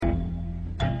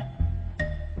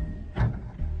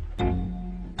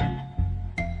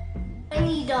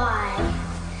die.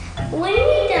 When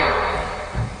you die,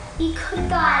 you could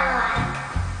die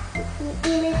like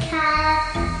in a car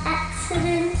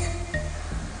accident,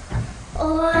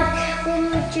 or like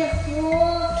when you're just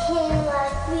walking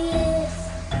like this,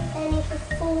 and if you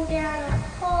fall down a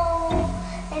hole,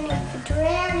 and if you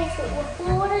drown, if it was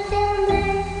water down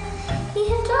there, you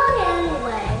can die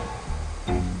anyway.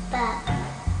 But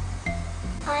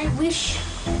I wish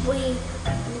we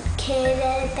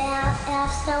cared about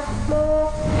ourselves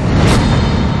more.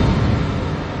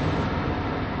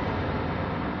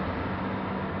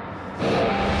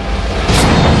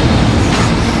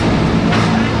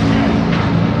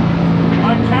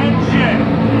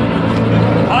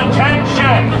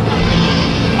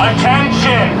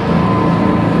 Attention!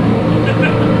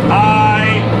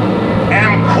 I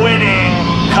am quitting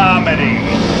comedy.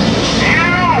 You,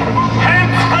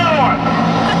 henceforth,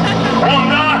 will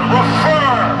not refer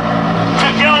to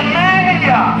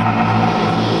Gilmania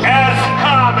as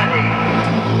comedy.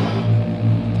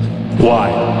 Why?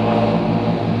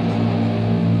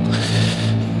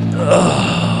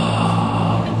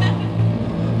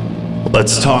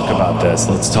 Let's talk about this.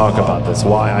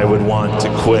 Why I would want to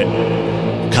quit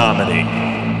comedy.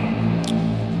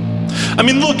 I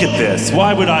mean, look at this.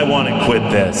 Why would I want to quit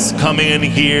this? Coming in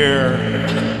here,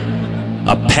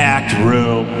 a packed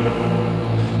room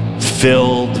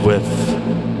filled with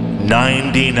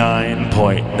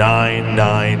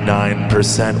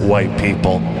 99.999% white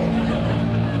people.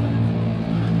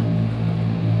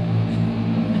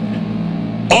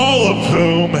 All of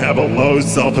whom have a low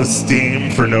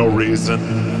self-esteem for no reason.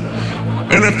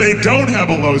 And if they don't have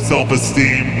a low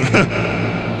self-esteem,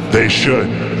 they should.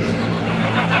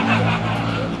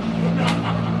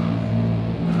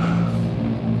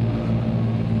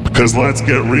 Because let's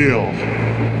get real.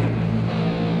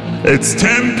 It's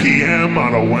 10 p.m.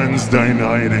 on a Wednesday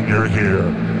night and you're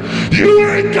here. You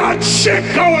ain't got shit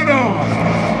going on!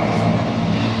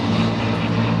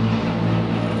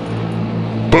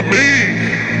 But me,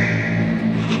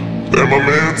 and my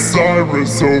man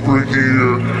Cyrus over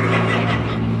here.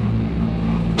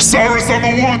 Cyrus on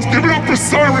the ones, give it up for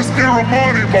Cyrus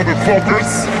Garamani,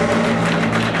 motherfuckers.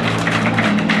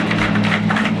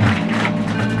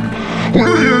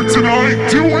 We're here tonight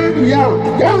doing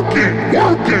working.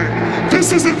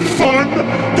 This isn't fun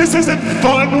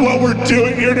what we're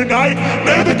doing here tonight.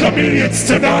 None of the comedians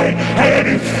tonight had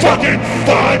any fucking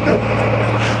fun.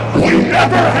 We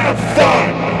never have fun.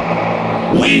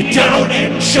 We don't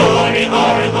enjoy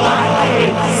our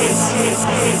lives.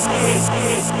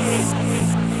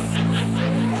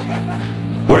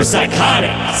 We're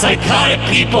psychotic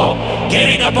people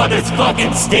getting up on this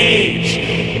fucking stage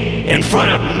in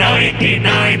front of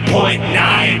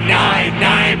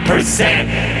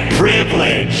 99.999%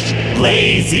 privileged,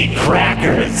 lazy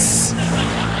crackers.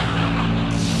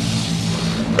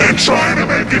 And trying to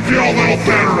make you feel a little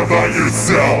better about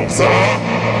yourselves, huh?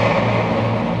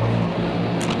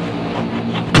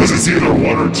 Because it's either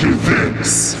one or two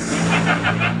things.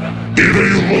 Either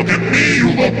you look at me, you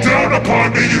look down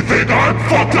upon me, you think I'm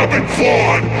fucked up and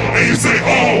flawed, and you say,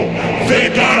 oh,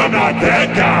 thank God I'm not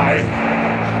that guy.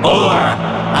 Or,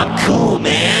 I'm cool,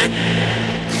 man.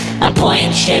 I'm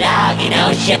pointing shit out,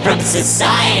 shit from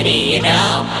society,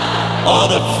 all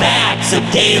the facts of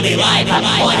daily life, I'm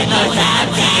pointing those out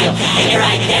to you, and you're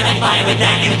identifying with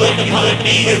that, you look upon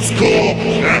me as cool.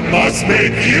 That must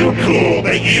make you cool,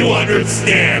 that you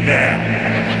understand that.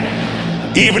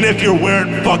 Even if you're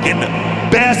wearing fucking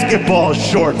basketball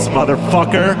shorts,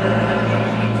 motherfucker.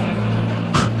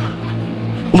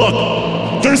 Look,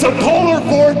 there's a polar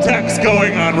vortex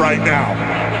going on right now.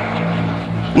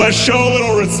 Let's show a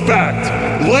little respect.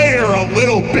 Layer a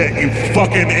little bit, you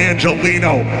fucking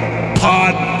Angelino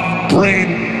pod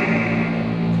brain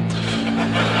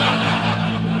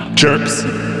jerks.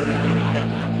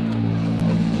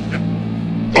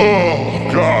 Oh,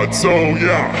 God, so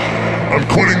yeah, I'm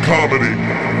quitting comedy.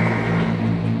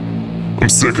 I'm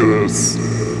sick of this.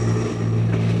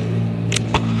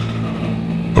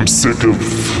 I'm sick of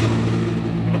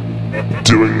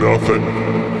doing nothing.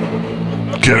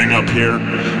 Getting up here,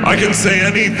 I can say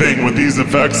anything with these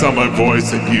effects on my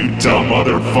voice, and you dumb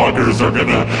motherfuckers are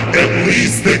gonna at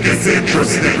least think it's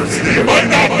interesting. You might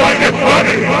not find it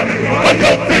funny, but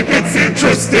you'll think it's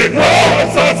interesting. Oh, I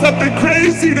saw something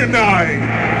crazy tonight.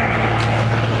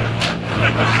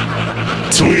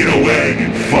 Tweet away, you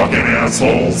fucking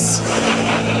assholes.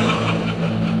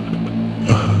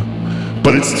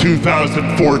 But it's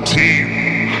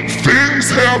 2014. Things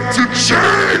have to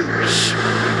change.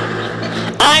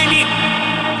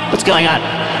 What's going on?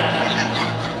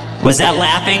 Was that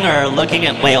laughing or looking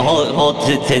at? Wait, hold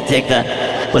to take the.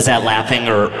 Was that laughing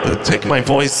or Take my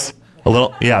voice a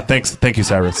little. Yeah, thanks. Thank you,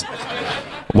 Cyrus.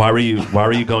 Why were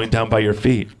you going down by your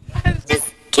feet? I was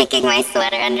just kicking my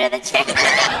sweater under the chair.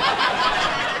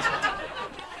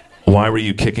 Why were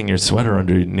you kicking your sweater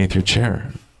underneath your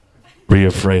chair? Were you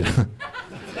afraid?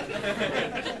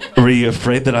 Were you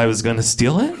afraid that I was going to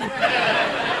steal it?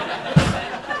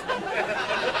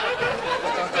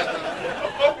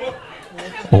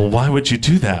 Well, why would you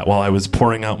do that while I was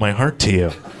pouring out my heart to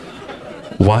you?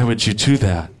 Why would you do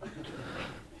that?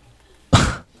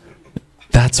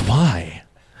 That's why.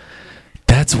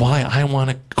 That's why I want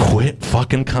to quit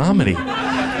fucking comedy.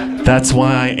 That's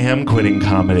why I am quitting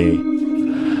comedy.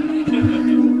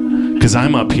 Because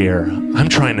I'm up here. I'm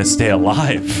trying to stay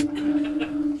alive.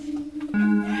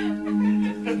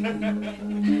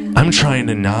 I'm trying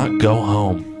to not go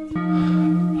home.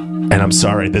 And I'm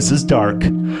sorry, this is dark.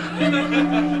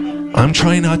 I'm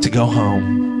trying not to go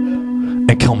home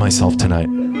and kill myself tonight.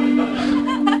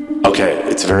 Okay,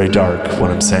 it's very dark, what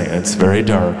I'm saying. It's very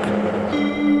dark.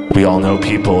 We all know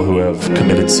people who have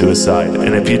committed suicide.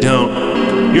 And if you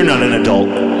don't, you're not an adult.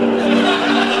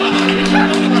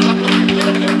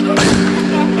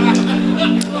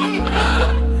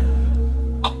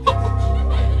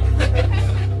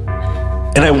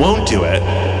 And I won't do it.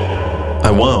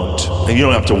 I won't. And you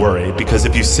don't have to worry, because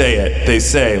if you say it, they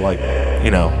say, like,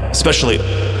 you know, especially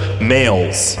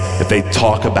males, if they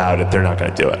talk about it, they're not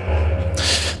going to do it.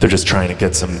 They're just trying to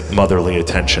get some motherly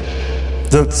attention.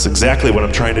 That's exactly what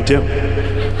I'm trying to do.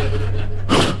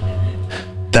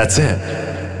 That's it.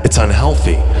 It's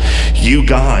unhealthy. You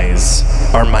guys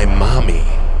are my mommy.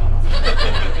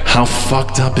 How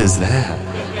fucked up is that?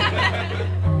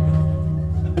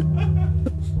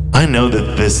 I know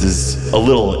that this is a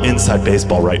little inside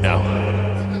baseball right now.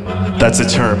 That's a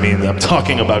term, I mean, I'm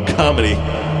talking about comedy.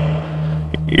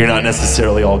 You're not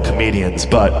necessarily all comedians,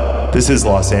 but this is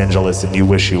Los Angeles and you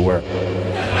wish you were.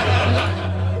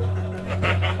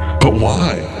 But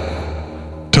why?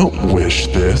 Don't wish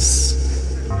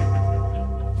this.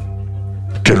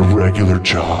 Get a regular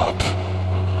job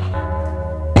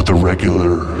with a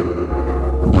regular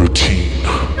routine.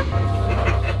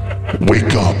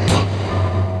 Wake up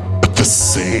at the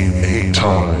same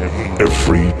time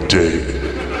every day.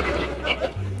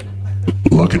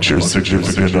 Look at your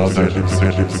significant other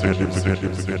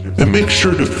and make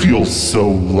sure to feel so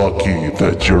lucky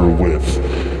that you're with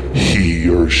he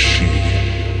or she.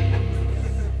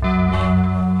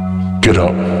 Get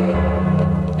up,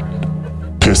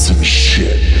 piss and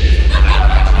shit.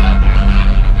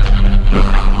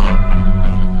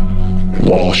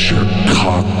 Wash your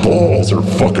cock balls or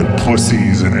fucking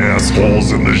pussies and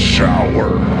assholes in the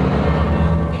shower.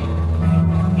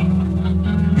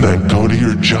 Then go to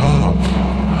your job.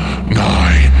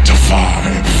 9 to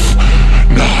 5.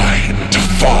 9 to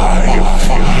 5.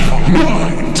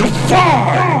 9 to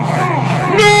 5.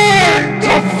 9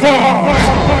 to 5.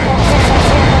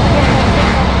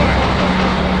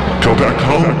 Go back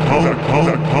home.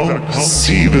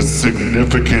 See the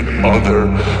significant other,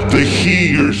 the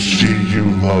he or she you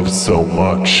love so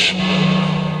much.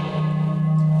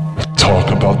 Talk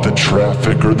about the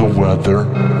traffic or the weather.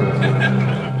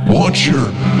 Watch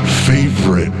your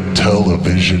favorite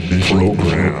television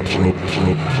program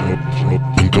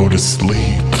and go to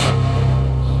sleep.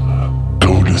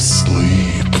 Go to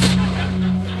sleep.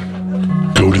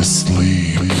 Go to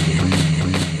sleep.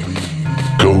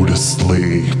 Go to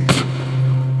sleep.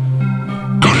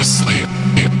 Go to sleep.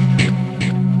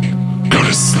 Go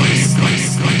to sleep.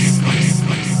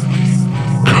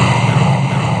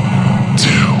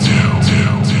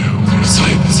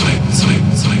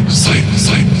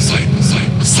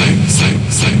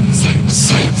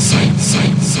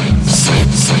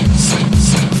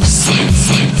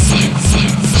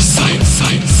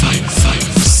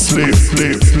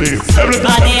 Sleep.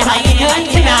 Everybody, how you doing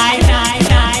tonight?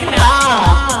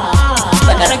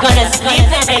 We're gonna go to sleep,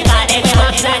 everybody. We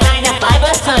worked from 9 to 5,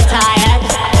 we're so tired.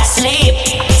 Sleep.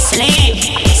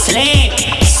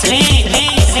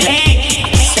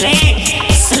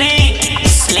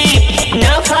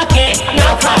 No clocket.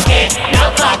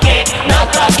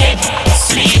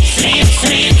 Sleep.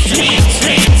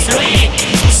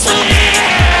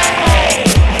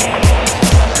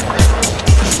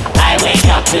 I wake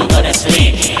up to go to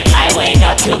sleep. I wake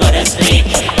up to go to sleep.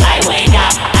 I wake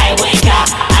up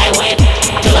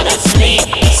to go to sleep.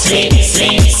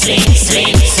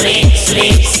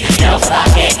 Sleep. No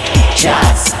fucking,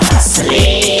 just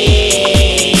sleep.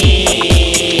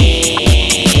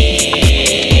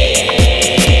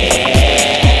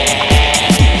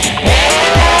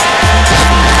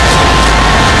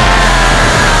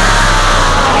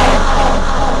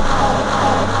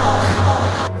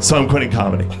 So I'm quitting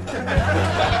comedy.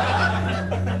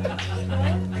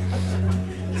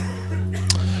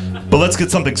 But let's get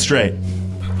something straight.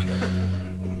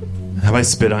 Have I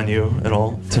spit on you at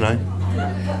all tonight?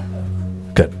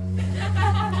 Good.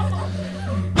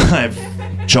 I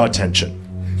have jaw tension.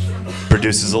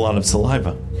 Produces a lot of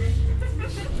saliva.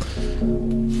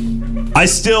 I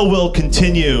still will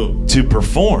continue to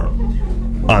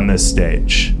perform on this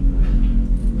stage,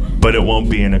 but it won't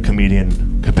be in a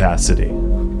comedian capacity.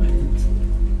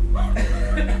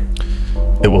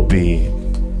 It will be...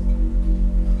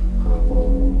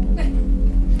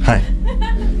 Hi.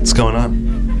 What's going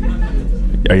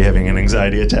on? Are you having an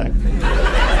anxiety attack?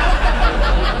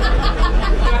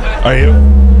 Are you?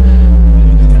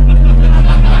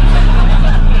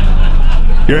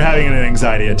 You're having an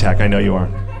anxiety attack. I know you are.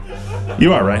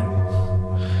 You are, right?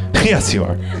 Yes, you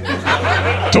are.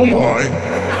 Don't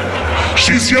lie.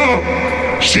 She's young.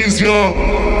 She's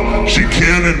young. She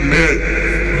can't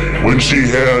admit when she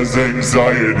has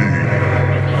anxiety.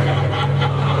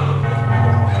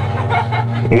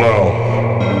 Well,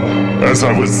 as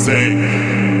I was saying,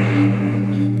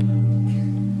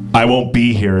 I won't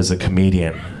be here as a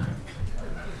comedian.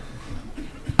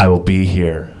 I will be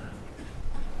here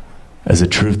as a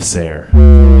truth sayer.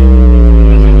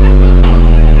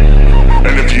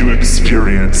 and if you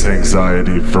experience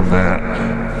anxiety from that,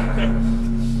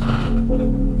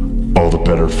 all the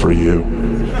better for you.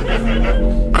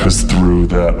 'Cause through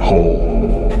that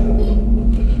hole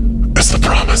is the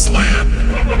promised land.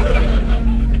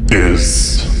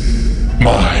 Is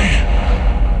my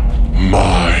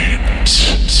mind.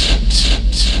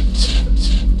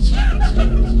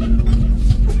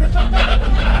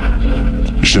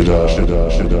 Should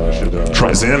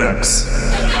try Xanax.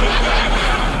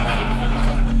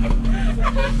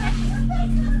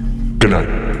 Good night.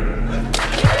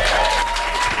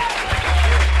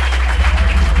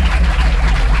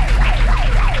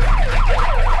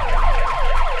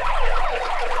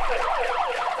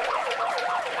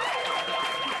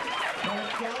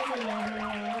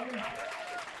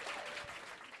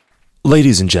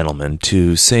 Ladies and gentlemen,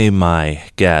 to say my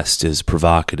guest is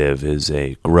provocative is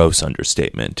a gross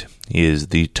understatement. He is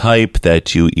the type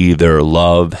that you either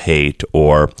love, hate,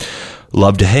 or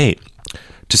love to hate.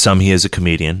 To some, he is a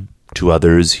comedian. To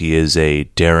others, he is a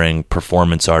daring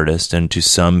performance artist. And to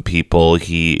some people,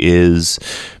 he is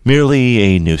merely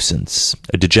a nuisance,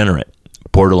 a degenerate,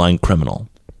 borderline criminal.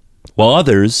 While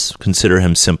others consider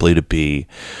him simply to be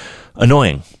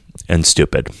annoying and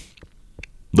stupid.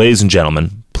 Ladies and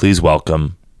gentlemen, please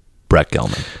welcome Brett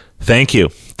Gelman. Thank you.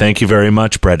 Thank you very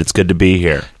much, Brett. It's good to be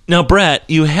here. Now, Brett,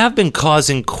 you have been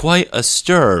causing quite a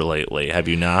stir lately, have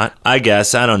you not? I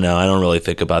guess. I don't know. I don't really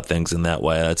think about things in that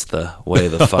way. That's the way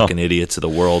the fucking idiots of the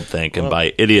world think. And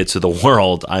by idiots of the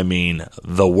world, I mean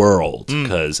the world.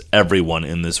 Because everyone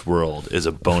in this world is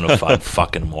a bona fide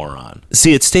fucking moron.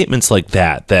 See, it's statements like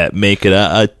that that make it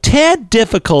a tad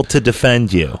difficult to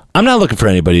defend you. I'm not looking for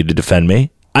anybody to defend me.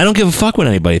 I don't give a fuck what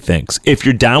anybody thinks. If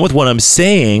you're down with what I'm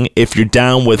saying, if you're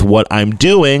down with what I'm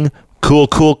doing, cool,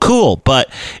 cool, cool.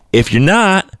 But if you're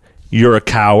not, you're a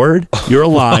coward. You're a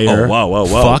liar. Whoa.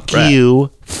 Fuck Brett.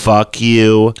 you. Fuck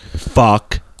you.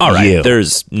 Fuck All right. you.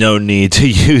 There's no need to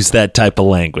use that type of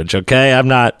language, okay? I'm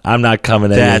not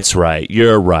coming at you. That's right.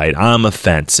 You're right. I'm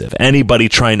offensive. Anybody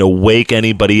trying to wake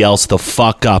anybody else the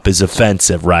fuck up is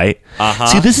offensive, right? Uh-huh.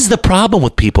 See, this is the problem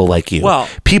with people like you. Well,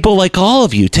 people like all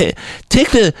of you. Take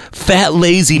the fat,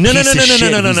 lazy piece of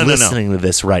shit who's listening to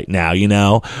this right now, you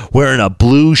know? Wearing a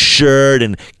blue shirt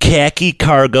and khaki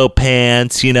cargo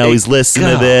pants, you know? He's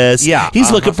listening to this. Yeah.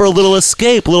 He's looking for a little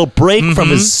escape, a little break from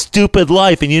his stupid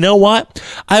life. And you know what?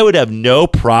 I would have no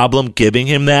problem giving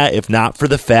him that if not for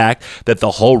the fact that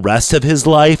the whole rest of his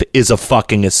life is a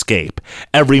fucking escape.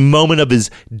 Every moment of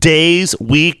his days,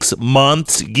 weeks,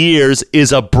 months, years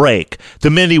is a break. The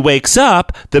minute he wakes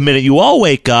up, the minute you all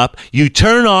wake up, you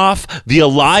turn off the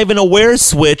alive and aware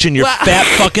switch in your fat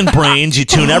fucking brains. You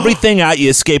tune everything out. You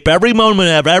escape every moment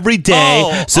of every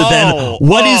day. Then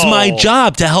what is my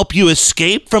job? To help you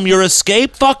escape from your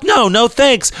escape? Fuck no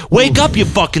thanks. Wake up, you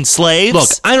fucking slaves. Look,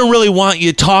 I don't really want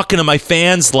you talking to my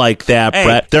fans like that,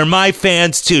 Brett. They're my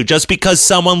fans too. Just because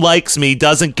someone likes me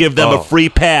doesn't give them a free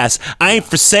pass. I ain't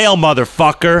for sale,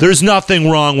 motherfucker. There's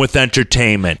nothing wrong with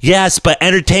entertainment. Yes, but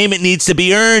entertainment needs to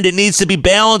be earned. It needs to be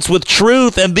balanced with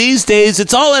truth. And these days,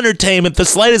 it's all entertainment. The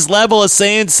slightest level of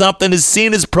saying something is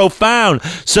seen as profound.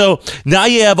 So now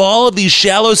you have all of these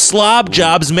shallow slob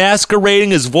jobs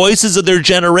masquerading as voices of their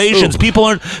generations. People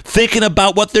aren't thinking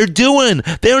about what they're doing.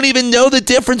 They don't even know the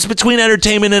difference between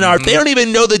entertainment and art. They don't even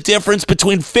even know the difference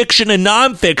between fiction and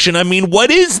nonfiction. I mean,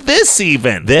 what is this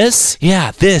even? This?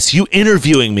 Yeah, this. You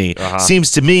interviewing me.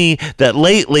 Seems to me that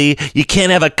lately you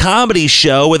can't have a comedy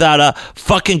show without a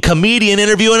fucking comedian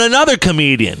interviewing another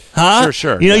comedian. Huh?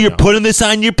 Sure. You know, you're putting this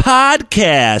on your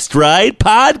podcast, right?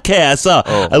 Podcast.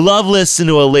 I love listening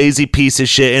to a lazy piece of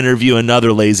shit interview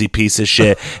another lazy piece of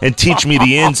shit and teach me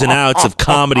the ins and outs of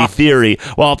comedy theory,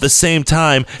 while at the same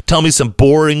time tell me some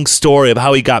boring story of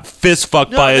how he got fist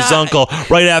fucked by his uncle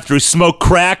right after he smoked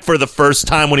crack for the first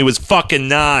time when he was fucking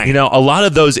 9. You know, a lot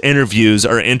of those interviews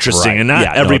are interesting, and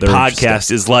not every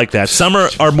podcast is like that. Some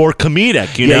are more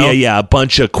comedic, you know? Yeah. A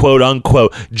bunch of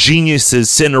quote-unquote geniuses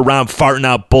sitting around farting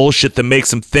out bullshit that makes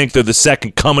them think they're the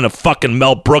second coming of fucking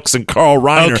Mel Brooks and Carl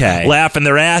Reiner, laughing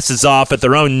their asses off at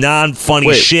their own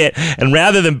non-funny shit, and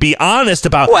rather than be honest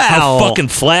about how fucking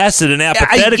flaccid and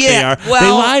apathetic they are, they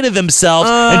lie to themselves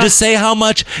and just say how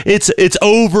much it's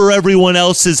over everyone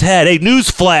else's head. Hey,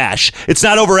 newsflash, it's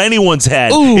not over anyone's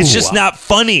head. It's just not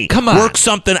funny. Come on. Work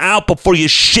something out before you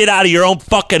shit out of your own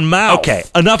fucking mouth. Okay,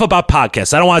 enough about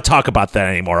podcasts. I don't want to talk about that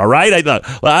anymore, all right?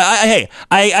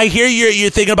 I hear you're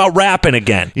thinking about rapping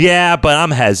again. Yeah, but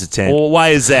I'm hesitant. Well, why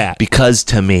is that? Because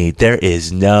to me, there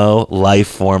is no life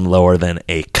form lower than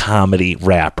a comedy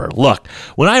rapper. Look,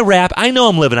 when I rap, I know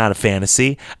I'm living out a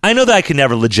fantasy. I know that I can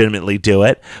never legitimately do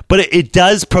it, but it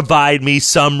does provide me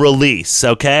some release,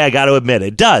 okay? I got to admit,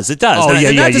 it does. It does.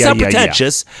 And that doesn't sound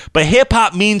pretentious, but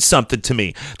hip-hop means something to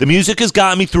me. The music has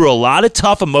gotten me through a lot of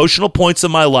tough emotional points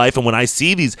in my life, and when I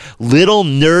see these little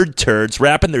nerd turds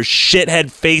rapping their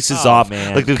shithead faces off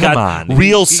like they've got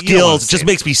real skills, it just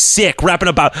makes me sick. Rapping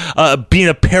about being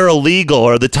a paralegal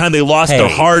or the time they lost their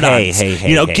heart-ons.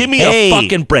 Give me a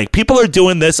fucking break. People are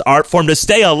doing this art form to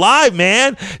stay alive,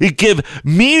 man. You give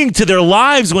meaning to their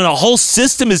lives when a whole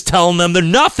system is telling them they're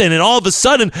nothing, and all of a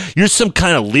sudden you're some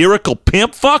kind of lyrical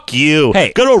pimp. Fuck you.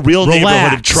 Hey, go to a real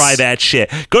neighborhood and try that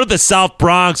shit. Go to the South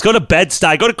Bronx, go to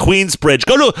Bed-Stuy, go to Queensbridge,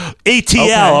 go to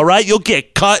ATL, all right? You'll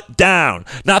get cut down.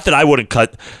 Not that I wouldn't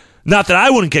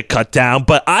get cut down,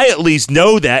 but I at least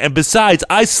know that. And besides,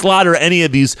 I slaughter any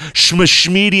of these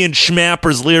schmedian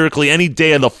schmappers lyrically any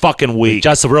day of the fucking week.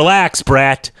 Just relax,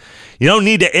 brat. You don't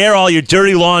need to air all your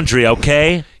dirty laundry,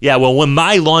 okay? Yeah, well, when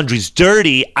my laundry's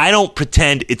dirty, I don't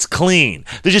pretend it's clean.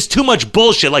 There's just too much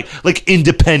bullshit, like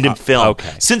independent film.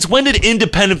 Okay. Since when did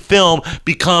independent film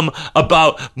become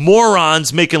about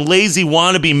morons making lazy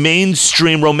wannabe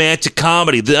mainstream romantic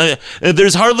comedy?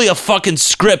 There's hardly a fucking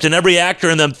script, and every actor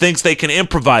in them thinks they can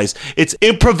improvise. It's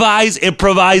improvise.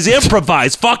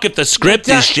 Fuck if the script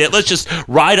is shit. Let's just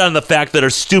ride on the fact that our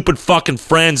stupid fucking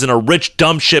friends and our rich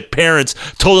dumb shit parents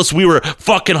told us we were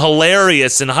fucking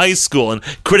hilarious in high school, and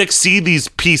critics see these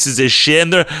pieces of shit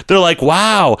and they're like,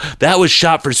 wow, that was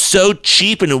shot for so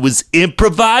cheap and it was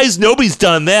improvised. Nobody's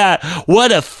done that.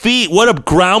 What a feat. What a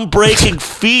groundbreaking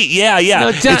feat. Yeah.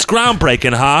 It's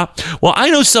groundbreaking, huh? Well, I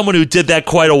know someone who did that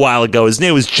quite a while ago. His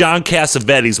name was John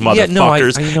Cassavetes,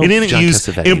 motherfuckers. I know he didn't John use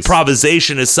Cassavetes.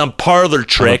 Improvisation as some parlor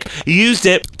trick. He used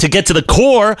it to get to the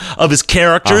core of his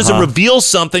characters and reveal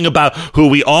something about who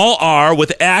we all are,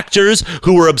 with actors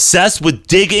who were obsessed with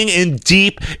digging in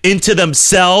deep into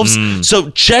themselves. So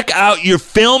check out your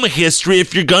film history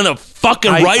if you're gonna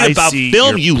fucking write about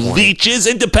film, you leeches.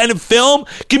 Independent film?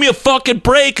 Give me a fucking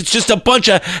break. It's just a bunch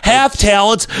of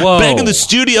half-talents begging the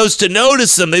studios to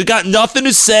notice them. They've got nothing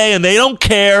to say and they don't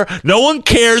care. No one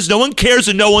cares,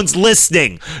 and no one's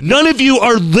listening. None of you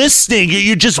are listening.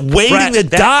 You're just waiting to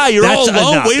die. You're all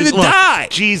alone waiting to die.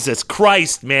 Jesus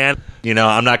Christ, man. You know,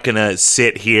 I'm not going to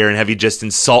sit here and have you just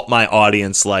insult my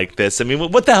audience like this. I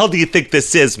mean, what the hell do you think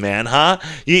this is, man, huh?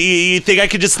 You think I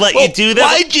could just let you do that?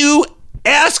 Why'd you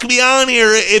ask me on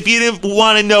here if you didn't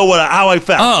want to know how I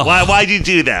felt? Why'd you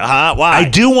do that, huh? Why? I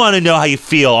do want to know how you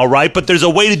feel, all right? But there's a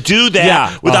way to do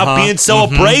that without being so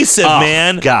abrasive,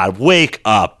 man. God, wake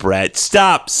up, Brett.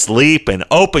 Stop sleeping.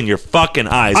 Open your fucking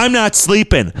eyes. I'm not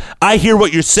sleeping. I hear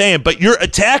what you're saying, but you're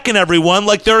attacking everyone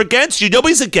like they're against you.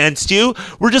 Nobody's against you.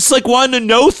 We're just like wanting to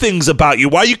know things about you.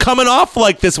 Why are you coming off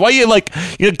like this? Why are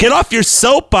you get off your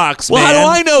soapbox, man? Well, how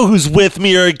do I know who's with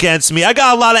me or against me? I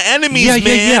got a lot of enemies,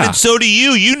 man, and so do you.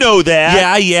 You know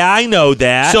that. Yeah, I know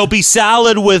that. So be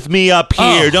solid with me up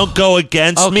here. Don't go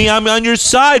against me. I'm on your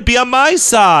side. Be on my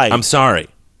side. I'm sorry.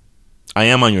 I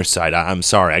am on your side. I'm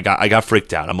sorry. I got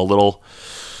freaked out. I'm a little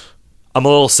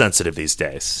sensitive these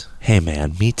days. Hey,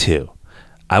 man, me too.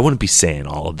 I wouldn't be saying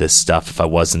all of this stuff if I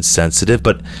wasn't sensitive,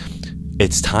 but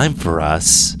it's time for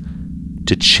us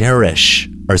to cherish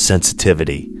our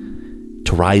sensitivity,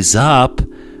 to rise up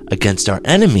against our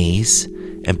enemies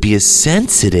and be as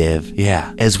sensitive,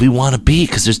 as we want to be,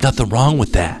 because there's nothing wrong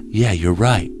with that. Yeah, you're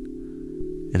right.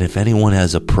 And if anyone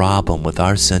has a problem with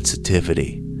our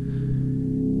sensitivity,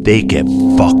 they get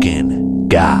fucking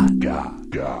got.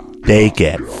 They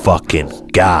get fucking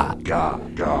got.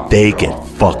 They get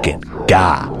fucking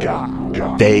got.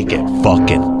 They get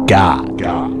fucking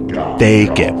got. They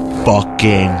get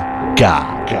fucking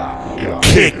got.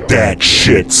 Kick that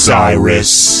shit,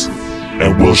 Cyrus.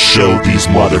 And we'll show these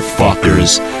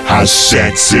motherfuckers how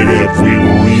sensitive we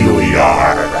really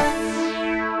are.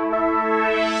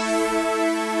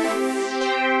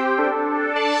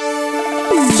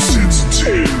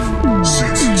 Sensitive,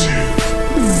 sensitive,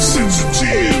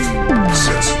 sensitive,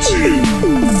 sensitive,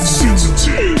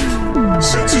 sensitive,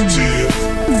 sensitive,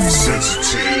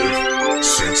 sensitive,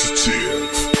 sensitive.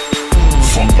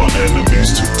 Fuck my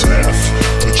enemies to death.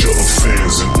 Put your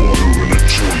affairs in order and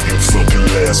enjoy your fucking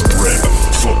last breath.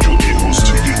 Fuck your ears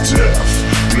to your death.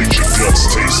 Bleach your guts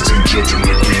tasting, judging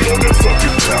like we on that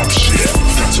fucking top shit.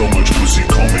 Got so much pussy,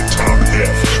 call me top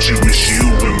half. She wish you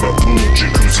in my pool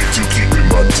jacuzzi to keeping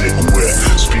my dick wet.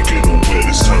 Speaking of wet,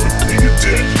 it's time to pay your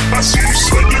debt. I see you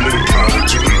sweat, you little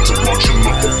college, you need to watch your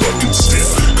motherfucking step.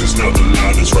 Cause now the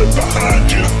line is right behind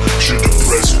you. Should've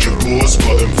pressed your pause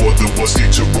button for the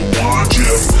wussy to rewind you.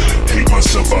 Hate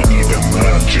myself, I even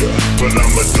mind you. But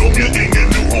I'ma dome you in your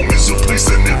new home is a place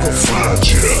that never find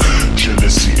you.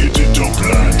 Jealousy, it don't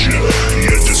blind you.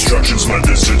 Your destruction's my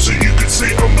desert, so you could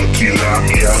say I'm a killer,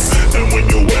 yeah. And when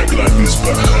your whack life is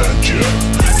behind you,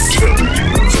 tell the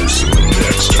universe in the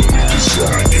next to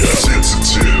redesign you.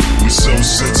 Sensitive, we so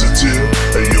sensitive.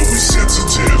 Hey yo, we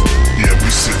sensitive. Yeah,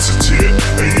 we sensitive.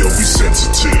 Hey yo, we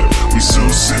sensitive. We so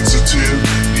sensitive.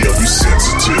 Yeah, we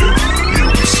sensitive.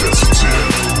 Yeah, we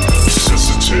sensitive.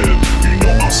 Sensitive, you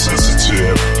know I'm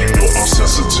sensitive. You know I'm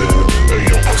sensitive. Hey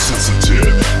yo, I'm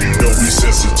sensitive. You know we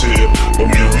sensitive. Oh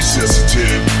yeah, we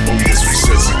sensitive. Oh yes, we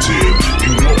sensitive.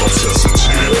 You know I'm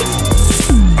sensitive.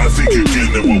 I think you're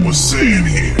getting at what we're saying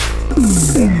here.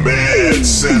 We're mad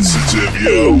sensitive,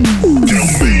 yo. Your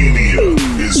mania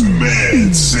is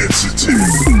mad sensitive.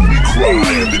 We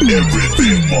crying and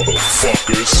everything,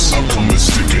 motherfuckers. I'm coming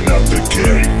sticking out the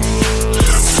game.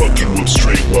 Fuck you up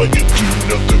straight while you do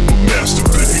nothing but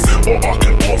masturbate. All I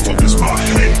can offer is my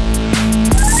hate.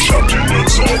 Chop your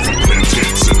nuts off and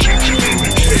plantains and change your name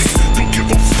to cake. Don't give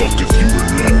a fuck if you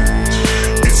relate.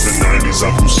 It's the 90s,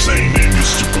 I'm Hussein and your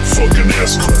stupid fucking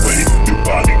ass Kuwait. Your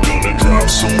body gonna drop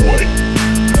some weight.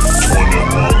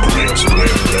 21 grams, blam,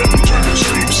 return to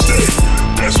sleep state.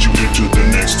 That's you into the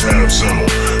next time zone.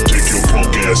 Take your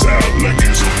punk ass out like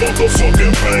it's a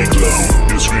motherfucking bank loan.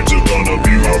 Your screams are gonna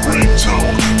be my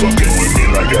ringtone. Fucking with me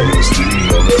like LSD,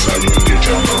 that's how you get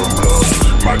your mind blown.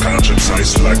 My conscience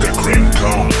ice like a cream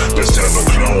cone. Best have a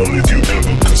clone if you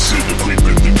ever consider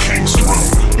creeping the king's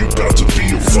throne. You about to be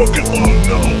a fucking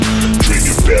unknown. Drain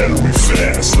your battery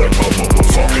fast like my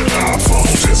motherfucking iPhone.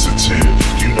 Sensitive,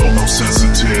 you know I'm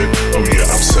sensitive. Oh yeah,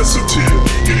 I'm sensitive.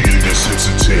 Yeah, you're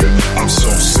sensitive. I'm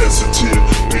so sensitive,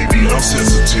 baby, I'm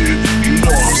sensitive. You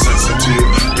know I'm sensitive,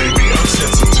 baby, I'm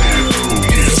sensitive. Oh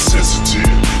yeah, sensitive.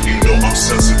 You know I'm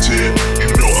sensitive. You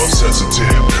know I'm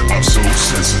sensitive. I'm so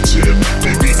sensitive,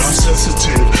 baby, I'm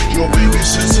sensitive. Your baby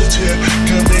sensitive.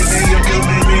 Come in,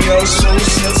 I'm so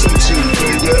sensitive,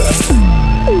 baby.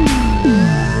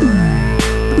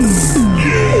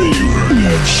 Yeah, you heard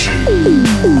that shit.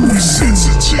 We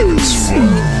sensitive as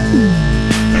fuck.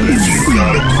 And if you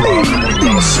got a problem with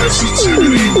our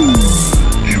sensitivity,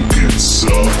 you can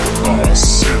suck our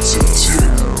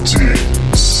sensitive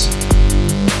dicks.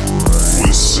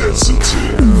 We're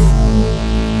sensitive.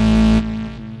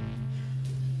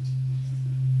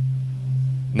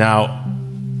 Now,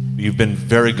 you've been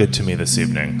very good to me this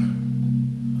evening.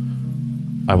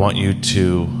 I want you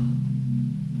to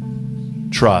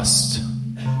trust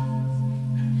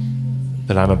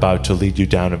that I'm about to lead you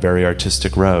down a very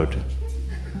artistic road.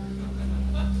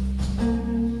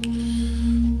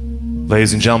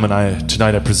 Ladies and gentlemen,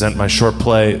 tonight I present my short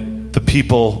play, The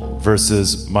People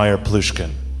versus Meyer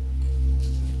Plüschkin.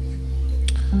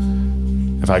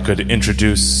 If I could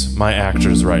introduce my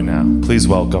actors right now, please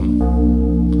welcome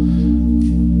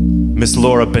Miss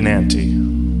Laura Benanti.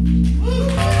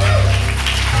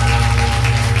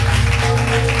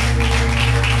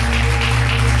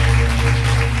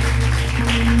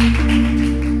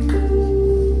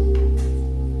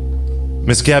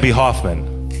 Miss Gabby Hoffman.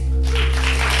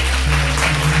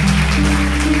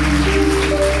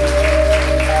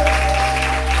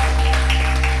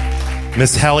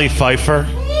 Miss Hallie Pfeiffer.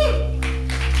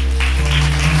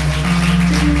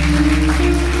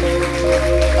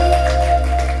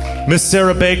 Miss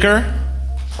Sarah Baker.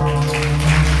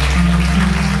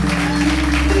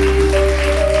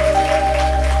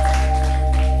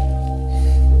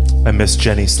 and Miss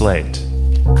Jenny Slate.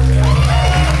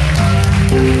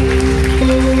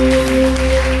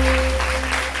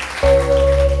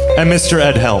 And Mr.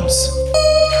 Ed Helms.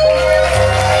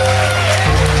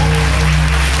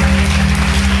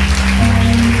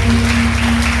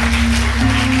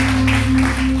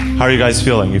 How are you guys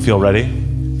feeling? You feel ready?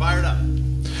 Fired up.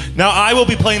 Now, I will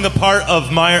be playing the part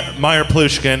of Meyer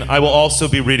Plüschkin. I will also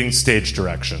be reading stage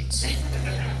directions.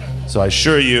 So I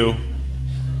assure you,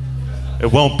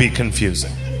 it won't be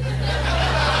confusing.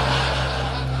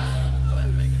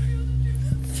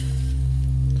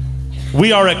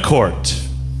 We are at court,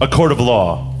 a court of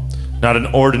law. Not an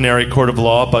ordinary court of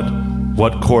law, but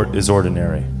what court is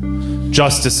ordinary?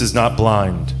 Justice is not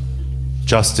blind.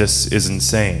 Justice is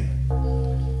insane.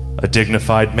 A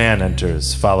dignified man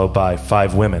enters, followed by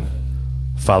 5 women,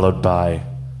 followed by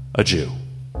a Jew.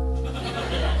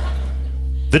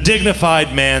 The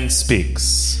dignified man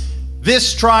speaks.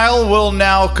 This trial will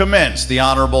now commence. The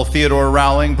Honorable Theodore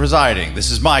Rowling presiding. This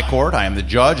is my court. I am the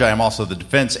judge. I am also the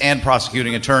defense and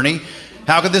prosecuting attorney.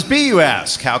 How could this be, you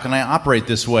ask? How can I operate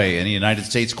this way in a United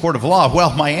States court of law?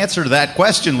 Well, my answer to that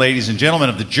question, ladies and gentlemen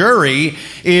of the jury,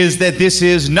 is that this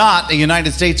is not a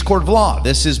United States court of law.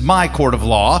 This is my court of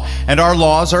law, and our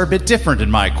laws are a bit different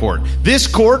in my court. This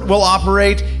court will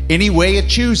operate any way it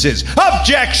chooses.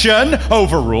 Objection!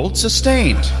 Overruled.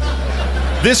 Sustained.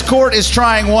 This court is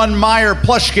trying one Meyer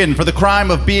Plüschkin for the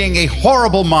crime of being a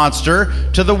horrible monster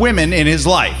to the women in his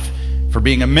life, for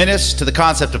being a menace to the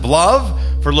concept of love,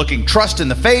 for looking trust in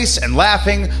the face and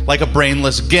laughing like a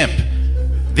brainless gimp.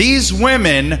 These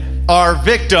women are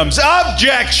victims.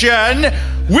 Objection!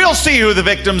 We'll see who the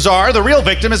victims are. The real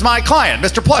victim is my client,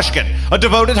 Mr. Plüschkin, a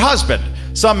devoted husband.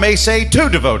 Some may say too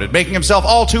devoted, making himself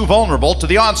all too vulnerable to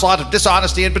the onslaught of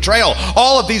dishonesty and betrayal.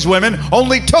 All of these women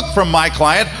only took from my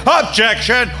client.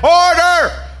 Objection!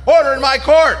 Order! Order in my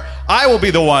court! I will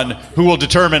be the one who will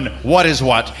determine what is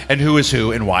what and who is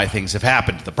who and why things have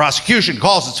happened. The prosecution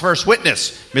calls its first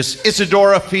witness, Miss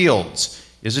Isadora Fields.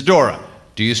 Isadora,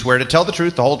 do you swear to tell the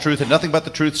truth, the whole truth, and nothing but the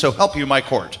truth, so help you my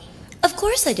court? Of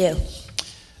course I do.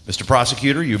 Mr.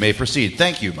 Prosecutor, you may proceed.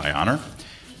 Thank you, my honor.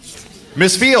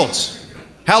 Miss Fields,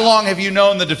 how long have you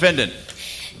known the defendant?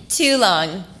 Too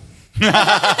long.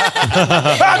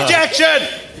 Objection!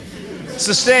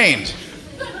 Sustained.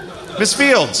 Miss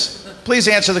Fields, please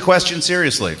answer the question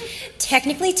seriously.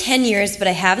 Technically 10 years, but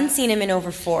I haven't seen him in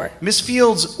over 4. Miss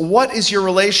Fields, what is your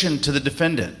relation to the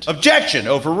defendant? Objection!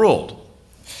 Overruled.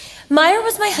 Meyer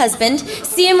was my husband.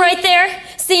 See him right there?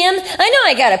 See him? I know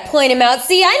I gotta point him out.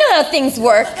 See, I know how things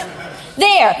work.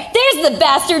 There's the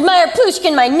bastard, Meyer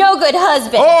Plüschkin, my no-good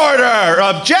husband. Order!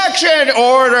 Objection!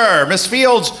 Order! Miss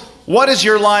Fields, what is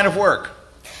your line of work?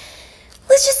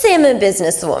 Let's just say I'm a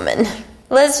businesswoman.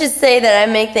 Let's just say that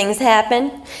I make things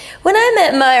happen. When I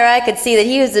met Meyer, I could see that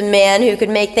he was a man who could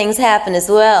make things happen as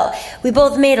well. We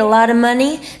both made a lot of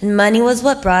money, and money was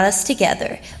what brought us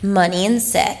together. Money and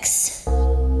sex.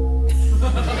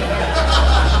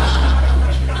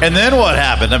 And then what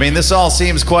happened? I mean, this all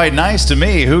seems quite nice to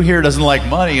me. Who here doesn't like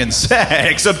money and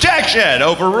sex? Objection!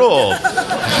 Overruled.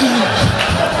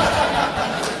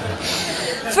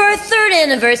 For our 3rd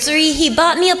anniversary, he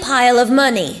bought me a pile of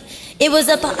money. It was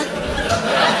a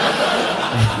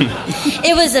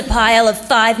pile of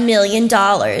 $5 million.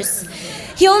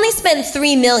 He only spent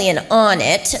 $3 million on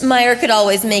it. Meyer could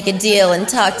always make a deal and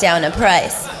talk down a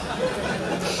price.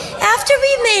 After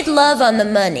we made love on the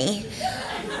money,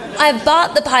 I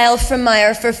bought the pile from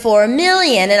Meyer for $4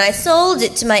 million, and I sold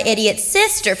it to my idiot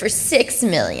sister for $6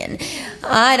 million.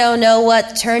 I don't know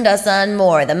what turned us on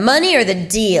more, the money or the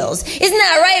deals. Isn't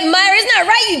that right, Meyer? Isn't that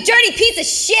right, you dirty piece of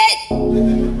shit?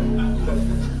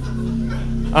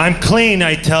 I'm clean,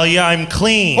 I tell you, I'm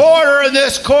clean. Order in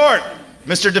this court!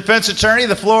 Mr. Defense Attorney,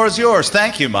 the floor is yours.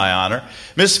 Thank you, my honor.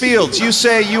 Miss Fields, you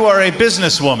say you are a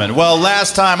businesswoman. Well,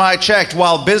 last time I checked,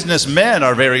 while businessmen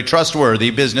are very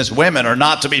trustworthy, businesswomen are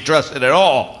not to be trusted at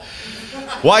all.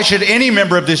 Why should any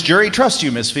member of this jury trust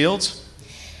you, Miss Fields?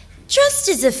 Trust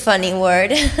is a funny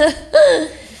word.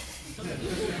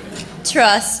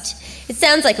 Trust. It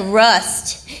sounds like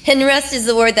rust. And rust is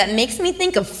the word that makes me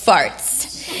think of farts.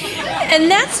 And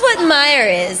that's what Meyer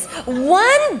is.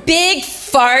 One big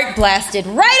fart blasted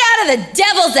right out of the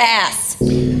devil's ass.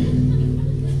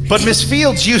 But Miss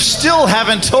Fields, you still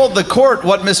haven't told the court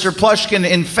what Mr. Plüschkin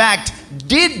in fact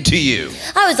did to you?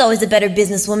 I was always a better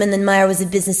businesswoman than Meyer was a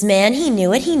businessman. He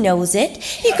knew it. He knows it.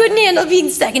 He couldn't handle being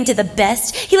second to the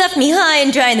best. He left me high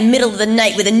and dry in the middle of the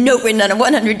night with a note written on a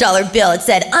 $100 bill. It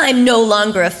said, "I'm no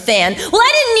longer a fan." Well,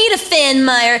 I didn't need a fan,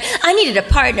 Meyer. I needed a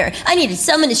partner. I needed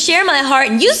someone to share my heart,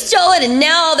 and you stole it, and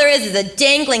now all there is a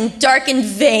dangling, darkened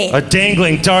vein. A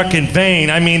dangling, darkened vein?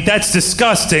 I mean, that's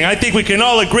disgusting. I think we can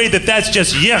all agree that that's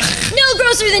just yuck. No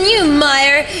grosser than you,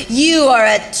 Meyer. You are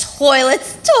a toilet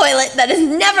that has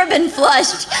never been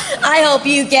flushed. I hope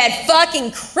you get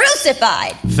fucking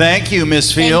crucified. Thank you,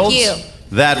 Miss Fields. Thank you.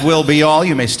 That will be all.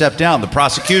 You may step down. The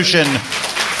prosecution...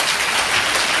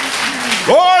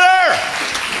 Order!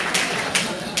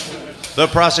 The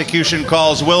prosecution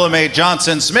calls Willamette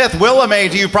Johnson Smith.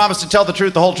 Willamette, do you promise to tell the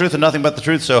truth, the whole truth, and nothing but the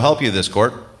truth, so help you this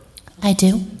court? I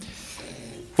do.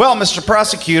 Well, Mr.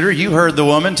 Prosecutor, you heard the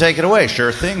woman. Take it away.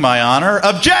 Sure thing, my honor.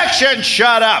 Objection!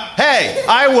 Shut up! Hey,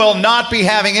 I will not be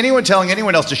having anyone telling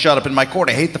anyone else to shut up in my court.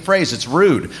 I hate the phrase. It's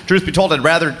rude. Truth be told, I'd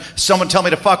rather someone tell me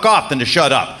to fuck off than to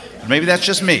shut up. But maybe that's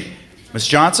just me. Miss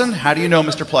Johnson, how do you know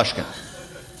Mr. Plushkin?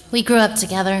 We grew up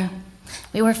together.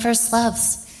 We were first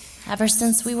loves. Ever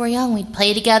since we were young, we'd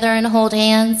play together and hold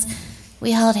hands.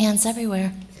 We held hands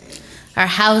everywhere. Our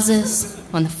houses,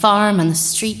 on the farm, on the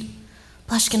street.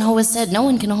 Plushkin always said no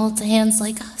one can hold hands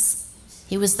like us.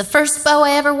 He was the first beau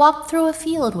I ever walked through a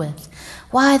field with.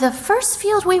 Why, the first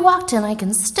field we walked in, I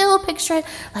can still picture it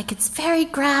like its very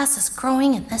grass is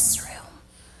growing in this room.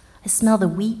 I smell the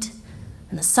wheat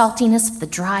and the saltiness of the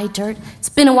dry dirt. It's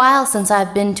been a while since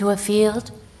I've been to a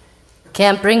field.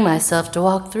 Can't bring myself to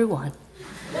walk through one.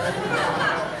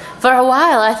 For a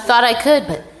while, I thought I could,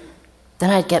 but then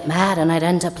I'd get mad and I'd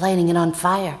end up lighting it on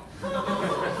fire.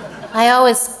 I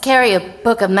always carry a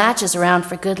book of matches around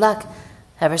for good luck,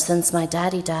 ever since my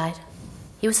daddy died.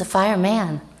 He was a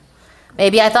fireman.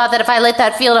 Maybe I thought that if I lit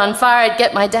that field on fire, I'd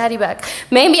get my daddy back.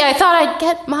 Maybe I thought I'd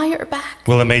get Meyer back.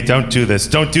 Willamette, don't do this.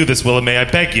 Don't do this, Willamette.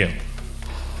 I beg you.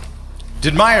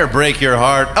 Did Meyer break your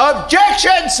heart?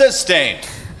 Objection sustained!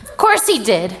 Of course he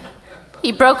did.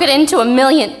 He broke it into a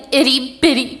million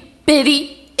itty-bitty,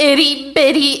 bitty,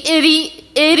 itty-bitty,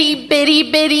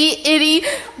 itty-bitty, bitty,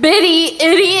 itty-bitty,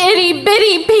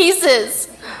 itty-bitty pieces.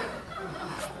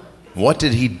 What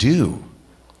did he do?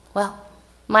 Well,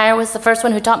 Meyer was the first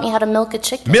one who taught me how to milk a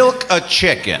chicken. Milk a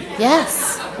chicken?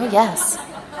 Yes. Oh, yes.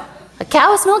 A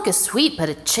cow's milk is sweet, but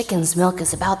a chicken's milk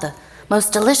is about the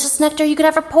most delicious nectar you could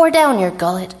ever pour down your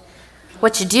gullet.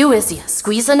 What you do is you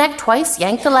squeeze the neck twice,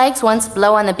 yank the legs once,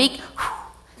 blow on the beak,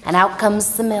 and out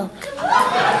comes the milk.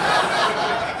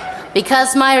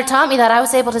 Because Meyer taught me that, I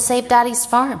was able to save Daddy's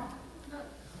farm.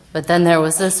 But then there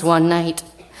was this one night.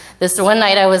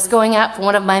 I was going out for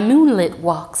one of my moonlit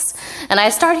walks, and I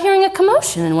started hearing a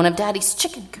commotion in one of Daddy's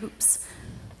chicken coops.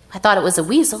 I thought it was a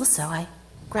weasel, so I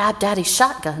grabbed Daddy's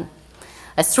shotgun.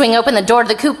 I swing open the door to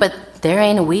the coop, but there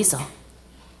ain't a weasel.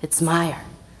 It's Meyer.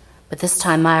 But this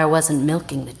time Meyer wasn't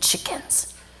milking the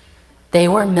chickens. They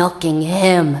were milking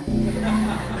him.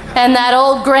 And that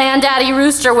old granddaddy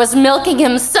rooster was milking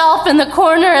himself in the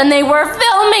corner, and they were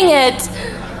filming it.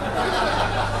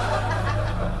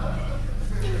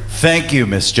 Thank you,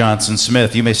 Miss Johnson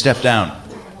Smith. You may step down.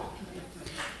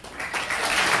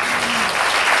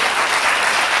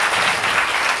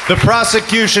 The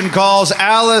prosecution calls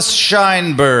Alice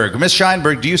Scheinberg. Miss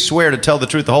Scheinberg, do you swear to tell the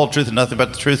truth, the whole truth, and nothing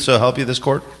but the truth, so help you this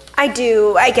court? I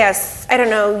do, I guess. I don't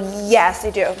know. Yes, I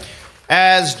do.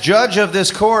 As judge of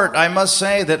this court, I must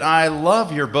say that I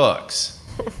love your books.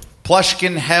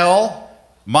 Plushkin Hell,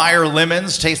 Meyer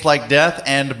Lemons, Taste Like Death,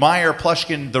 and Meyer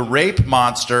Plushkin the Rape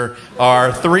Monster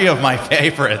are three of my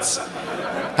favorites.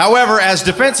 However, as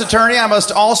defense attorney, I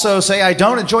must also say I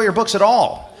don't enjoy your books at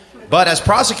all. But as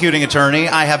prosecuting attorney,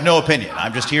 I have no opinion.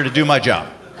 I'm just here to do my job.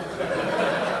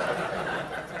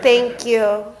 Thank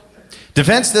you.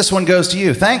 Defense, this one goes to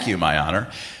you. Thank you, my honor.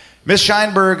 Miss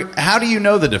Scheinberg, how do you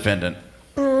know the defendant?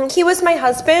 He was my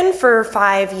husband for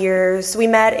 5 years. We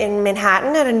met in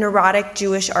Manhattan at a neurotic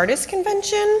Jewish artist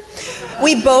convention.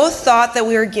 We both thought that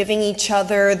we were giving each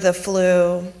other the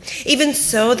flu. Even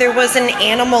so, there was an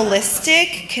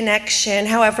animalistic connection.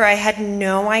 However, I had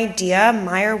no idea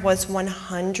Meyer was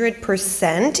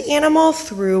 100% animal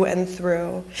through and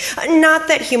through. Not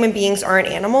that human beings aren't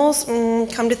animals.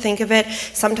 Come to think of it,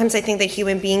 sometimes I think that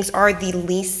human beings are the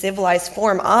least civilized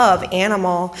form of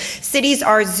animal. Cities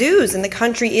are zoos, and the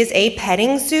country is a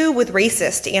petting zoo with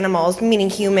racist animals, meaning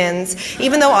humans.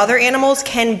 Even though other animals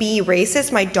can be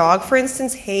racist, my dog, for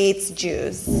instance, hates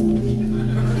Jews.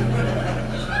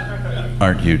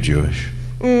 Aren't you Jewish?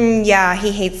 Yeah,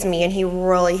 he hates me, and he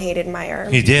really hated Meyer.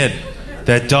 He did.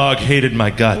 That dog hated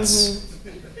my guts.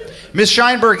 Ms.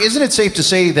 Scheinberg, isn't it safe to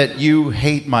say that you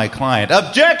hate my client?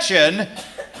 Objection!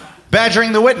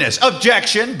 Badgering the witness.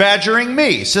 Objection! Badgering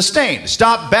me. Sustained.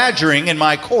 Stop badgering in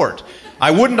my court.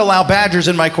 I wouldn't allow badgers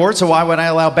in my court, so why would I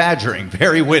allow badgering?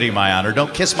 Very witty, My Honor.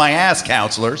 Don't kiss my ass,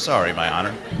 counselor. Sorry, My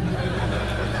Honor.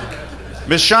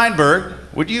 Ms. Scheinberg,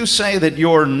 would you say that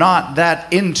you're not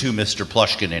that into Mr.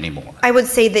 Plushkin anymore? I would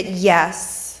say that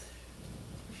yes.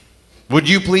 Would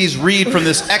you please read from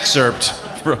this excerpt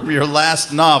from your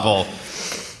last novel?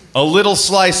 A little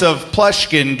slice of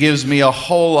Plushkin gives me a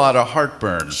whole lot of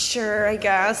heartburn. Sure, I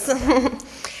guess.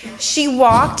 She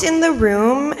walked in the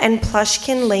room and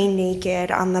Plushkin lay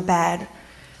naked on the bed.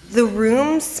 The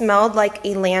room smelled like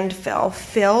a landfill,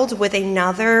 filled with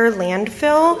another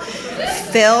landfill,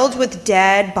 filled with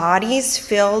dead bodies,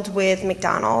 filled with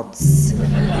McDonald's.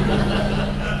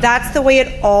 That's the way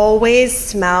it always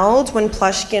smelled when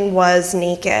Plushkin was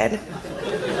naked.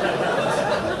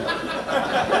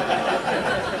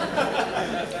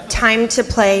 Time to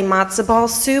play matzo ball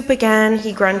soup again,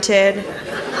 he grunted.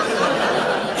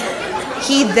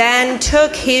 He then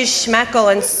took his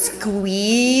schmeckle and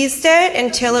squeezed it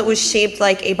until it was shaped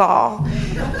like a ball.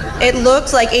 It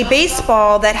looked like a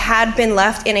baseball that had been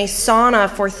left in a sauna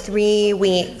for 3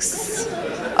 weeks.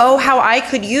 Oh, how I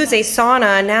could use a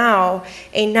sauna now,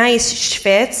 a nice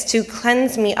schwitz to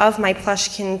cleanse me of my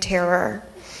Plushkin terror.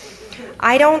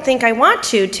 I don't think I want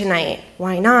to tonight.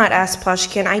 Why not? Asked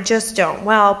Plushkin. I just don't.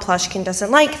 Well, Plushkin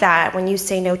doesn't like that. When you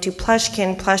say no to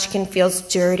Plushkin, Plushkin feels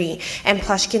dirty, and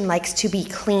Plushkin likes to be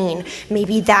clean.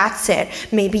 Maybe that's it.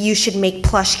 Maybe you should make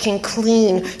Plushkin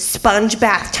clean. Sponge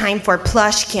bath time for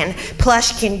Plushkin.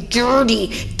 Plushkin dirty,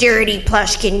 dirty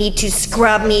Plushkin. Need to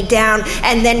scrub me down,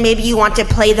 and then maybe you want to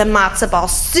play the matzo ball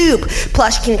soup.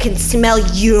 Plushkin can smell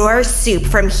your soup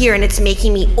from here, and it's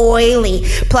making me oily.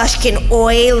 Plushkin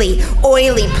oily,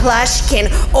 oily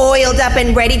Plushkin, oiled up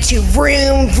and ready to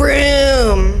vroom,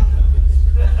 vroom.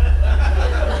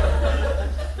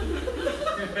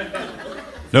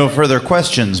 No further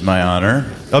questions, My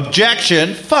Honor.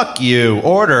 Objection! Fuck you.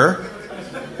 Order.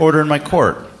 Order in my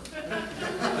court.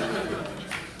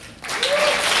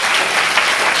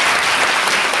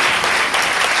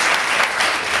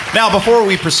 Now, before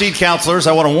we proceed, counselors,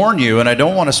 I want to warn you, and I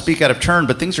don't want to speak out of turn,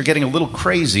 but things are getting a little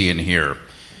crazy in here.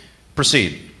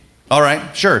 Proceed. All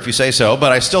right, sure, if you say so,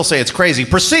 but I still say it's crazy.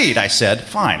 Proceed, I said.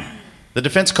 Fine. The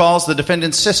defense calls the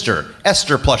defendant's sister,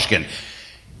 Esther Plushkin.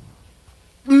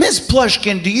 Ms.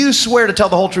 Plushkin, do you swear to tell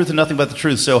the whole truth and nothing but the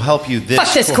truth, so help you this...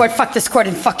 Fuck this court,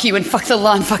 and fuck you, and fuck the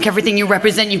law, and fuck everything you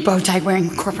represent, you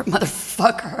bow-tie-wearing corporate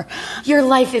motherfucker. Your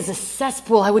life is a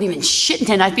cesspool. I wouldn't even shit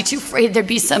in it. I'd be too afraid there'd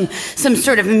be some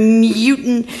sort of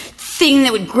mutant thing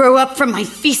that would grow up from my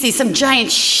feces, some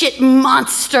giant shit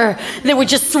monster that would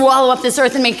just swallow up this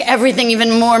earth and make everything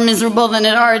even more miserable than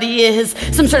it already is.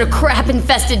 Some sort of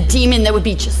crap-infested demon that would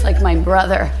be just like my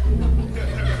brother.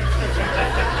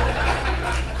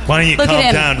 Why don't you calm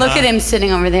down? Look at him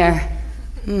sitting over there.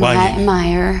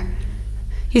 Meyer.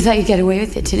 You thought you'd get away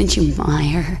with it, didn't you,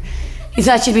 Meyer? You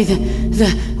thought you'd be the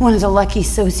one of the lucky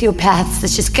sociopaths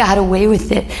that's just got away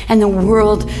with it, and the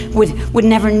world would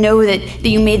never know that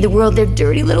you made the world their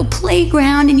dirty little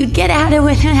playground, and you'd get out of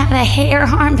it and have a hair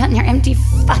harmed on their empty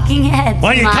fucking heads.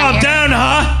 Why don't you Meyer? calm down,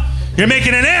 huh? You're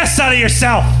making an ass out of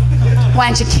yourself. Why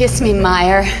don't you kiss me,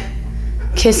 Meyer?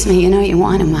 Kiss me. You know you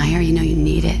want it, Meyer. You know you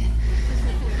need it.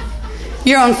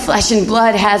 Your own flesh and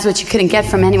blood has what you couldn't get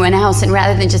from anyone else, and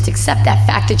rather than just accept that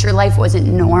fact that your life wasn't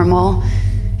normal,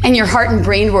 and your heart and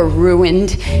brain were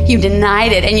ruined, you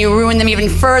denied it, and you ruined them even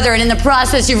further, and in the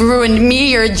process you've ruined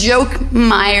me. You're a joke,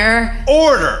 Meyer.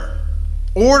 Order!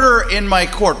 Order in my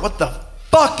court. What the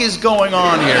fuck is going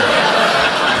on here?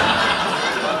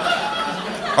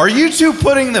 Are you two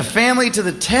putting the family to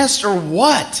the test, or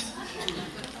what?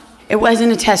 It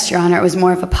wasn't a test, Your Honor. It was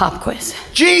more of a pop quiz.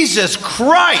 Jesus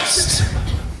Christ!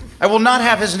 I will not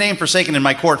have his name forsaken in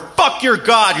my court. Fuck your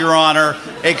God, Your Honor.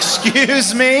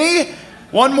 Excuse me?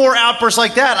 One more outburst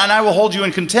like that, and I will hold you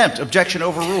in contempt. Objection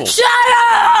overruled. Shut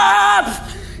up!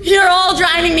 You're all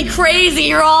driving me crazy.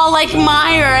 You're all like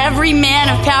Meyer. Every man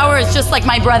of power is just like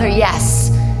my brother. Yes.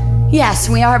 Yes,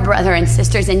 we are brother and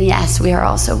sisters, and yes, we are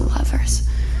also lovers.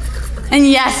 And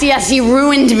yes, he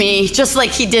ruined me, just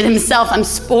like he did himself. I'm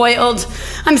spoiled.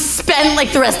 I'm spent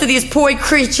like the rest of these poor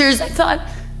creatures. I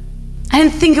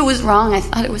didn't think it was wrong. I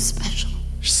thought it was special.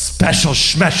 Special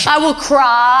schmesh. I will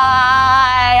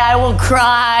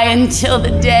cry until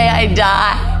the day I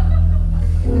die.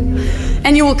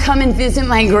 And you will come and visit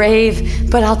my grave,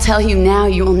 but I'll tell you now,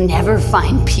 you will never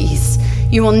find peace.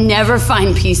 You will never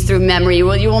find peace through memory. You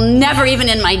will never, even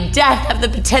in my death, have the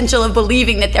potential of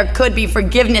believing that there could be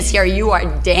forgiveness here. You are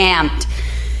damned.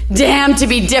 Damn to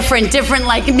be different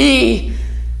like me.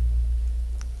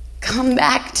 Come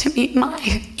back to me,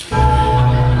 Meyer.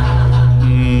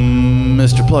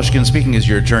 Mr. Plushkin, speaking as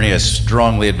your attorney, I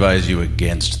strongly advise you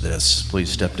against this. Please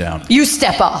step down. You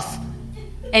step off.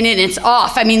 And it's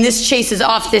off. I mean, this chase is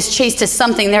off. This chase to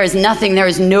something. There is nothing. There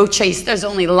is no chase. There's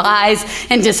only lies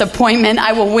and disappointment.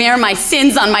 I will wear my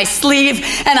sins on my sleeve,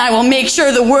 and I will make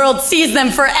sure the world sees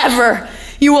them forever.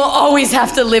 You will always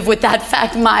have to live with that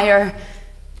fact, Meyer,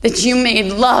 that you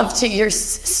made love to your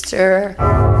sister.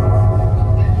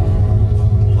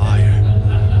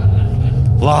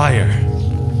 Liar.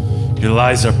 Your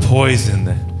lies are poison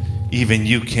that even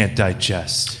you can't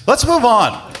digest. Let's move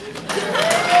on.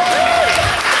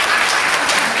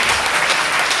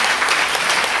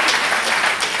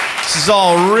 This is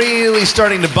all really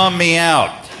starting to bum me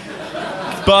out.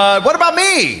 But what about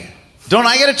me? Don't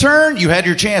I get a turn? You had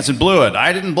your chance and blew it.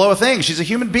 I didn't blow a thing. She's a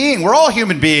human being. We're all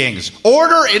human beings.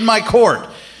 Order in my court.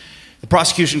 The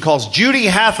prosecution calls Judy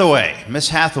Hathaway. Miss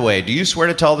Hathaway, do you swear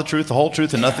to tell the truth, the whole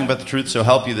truth, and nothing but the truth, so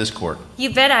help you this court?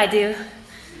 You bet I do.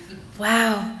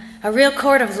 Wow, a real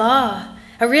court of law.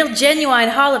 A real genuine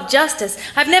hall of justice.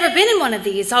 I've never been in one of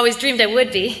these. Always dreamed I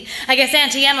would be. I guess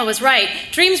Auntie Emma was right.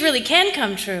 Dreams really can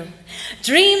come true.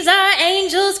 Dreams are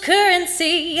angels'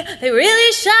 currency. They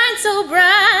really shine so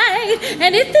bright.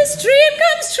 And if this dream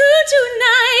comes true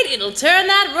tonight, it'll turn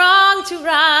that wrong to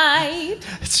right.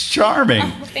 It's charming.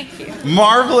 Oh, thank you.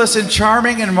 Marvelous and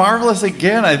charming and marvelous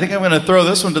again. I think I'm going to throw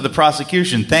this one to the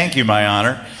prosecution. Thank you, my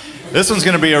honor. This one's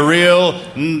going to be a real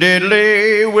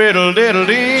diddly whittle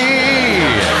diddly.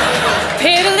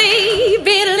 Piddly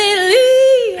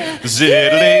biddly.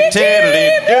 Ziddly tiddly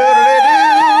doodly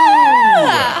doo.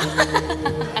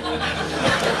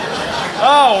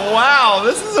 Oh, wow.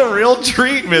 This is a real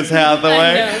treat, Miss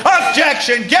Hathaway.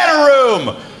 Objection! Get a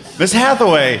room! Miss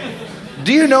Hathaway,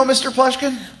 do you know Mr.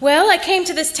 Plushkin? Well, I came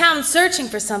to this town searching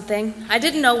for something. I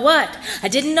didn't know what. I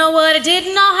didn't know what. I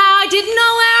didn't know how. I didn't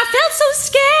know where. I felt so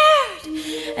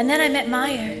scared. And then I met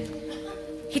Meyer.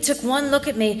 He took one look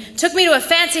at me, took me to a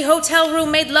fancy hotel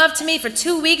room, made love to me for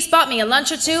 2 weeks, bought me a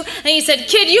lunch or two, and he said,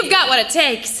 "Kid, you've got what it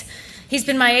takes." He's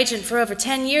been my agent for over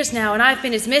 10 years now, and I've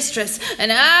been his mistress,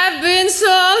 and I've been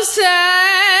so sad,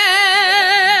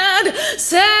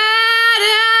 sad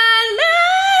and mad.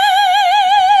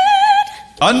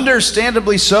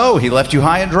 Understandably so. He left you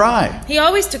high and dry. He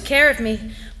always took care of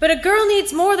me. But a girl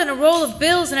needs more than a roll of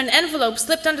bills and an envelope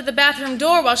slipped under the bathroom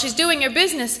door while she's doing her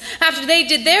business, after they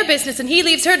did their business and he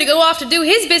leaves her to go off to do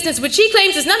his business, which she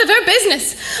claims is none of her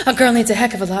business. A girl needs a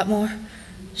heck of a lot more.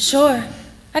 Sure,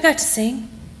 I got to sing.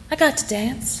 I got to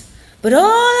dance. But all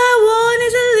I want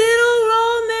is a little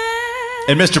romance.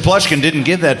 And Mr. Plushkin didn't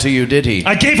give that to you, did he?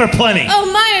 I gave her plenty. Oh,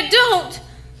 Maya, don't.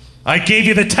 I gave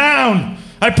you the town.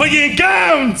 I put you in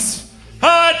gowns.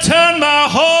 I turned my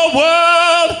whole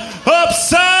world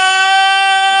upside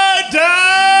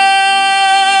down.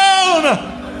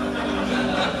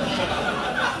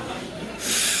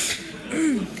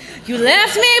 You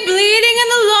left me bleeding in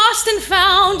the lost and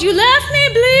found. You left me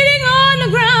bleeding on the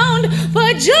ground.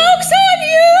 But joke's on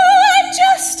you, I'm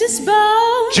justice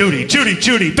bound. Judy,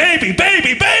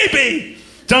 baby.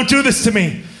 Don't do this to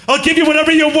me. I'll give you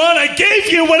whatever you want. I gave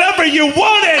you whatever you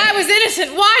wanted. I was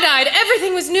innocent, wide-eyed.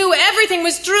 Everything was new. Everything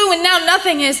was true, and now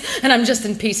nothing is. And I'm just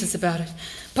in pieces about it.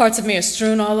 Parts of me are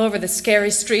strewn all over the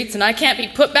scary streets, and I can't be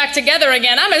put back together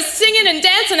again. I'm a singing and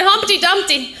dancing Humpty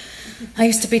Dumpty. I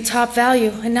used to be top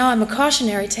value, and now I'm a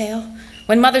cautionary tale.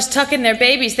 When mothers tuck in their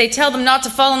babies, they tell them not to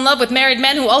fall in love with married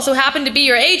men who also happen to be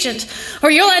your agent, or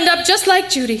you'll end up just like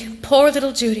Judy. Poor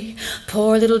little Judy.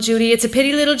 Poor little Judy. It's a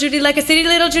pity little Judy, like a city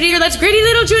little Judy, or let's gritty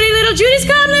little Judy. Little Judy's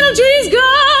come, little Judy's go.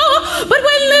 But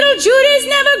when little Judy's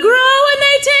never grow and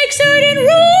they take certain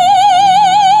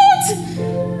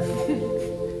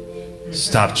roots.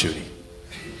 Stop, Judy.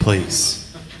 Please.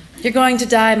 You're going to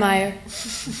die, Meyer.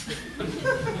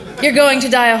 You're going to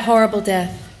die a horrible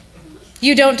death.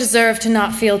 You don't deserve to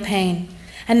not feel pain,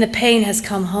 and the pain has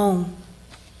come home.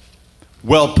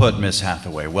 Well put, Miss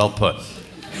Hathaway, well put.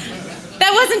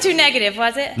 That wasn't too negative,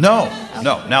 was it? No.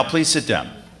 Now please sit down.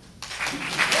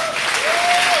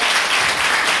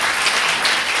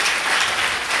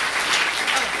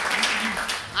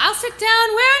 I'll sit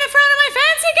down wearing a frown on my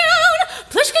fancy gown.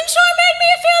 Plushkin sure made me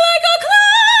feel like a clown.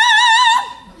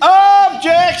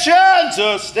 Objection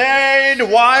sustained.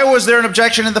 Why was there an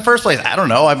objection in the first place? I don't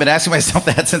know. I've been asking myself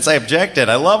that since I objected.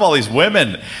 I love all these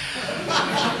women.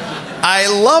 I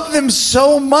love them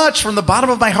so much from the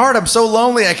bottom of my heart. I'm so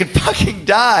lonely I could fucking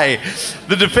die.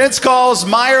 The defense calls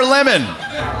Meyer Lemon.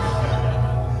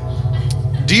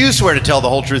 Do you swear to tell the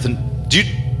whole truth and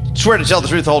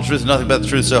the whole truth, and nothing but the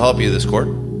truth, so help you this court?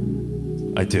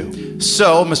 I do.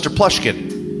 So, Mr.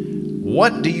 Plushkin,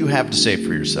 what do you have to say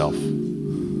for yourself?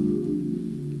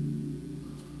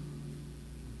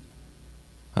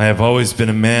 I have always been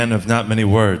a man of not many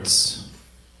words.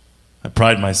 I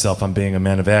pride myself on being a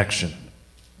man of action.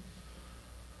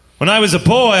 When I was a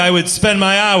boy, I would spend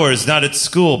my hours not at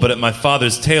school, but at my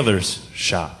father's tailor's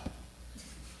shop.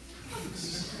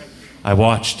 I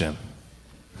watched him.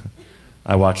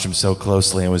 I watched him so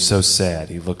closely and was so sad.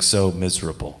 He looked so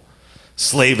miserable,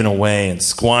 slaving away and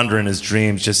squandering his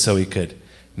dreams just so he could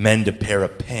mend a pair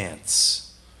of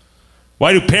pants.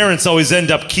 Why do parents always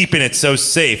end up keeping it so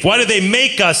safe? Why do they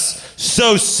make us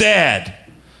so sad?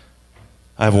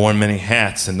 I've worn many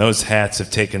hats, and those hats have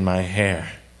taken my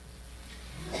hair.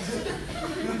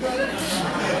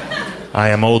 I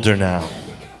am older now,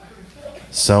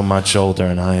 so much older,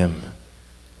 and I am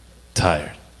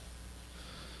tired.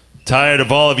 Tired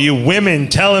of all of you women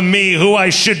telling me who I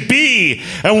should be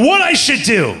and what I should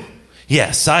do.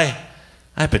 Yes, I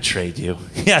betrayed you.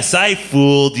 Yes, I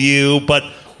fooled you, but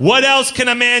what else can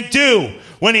a man do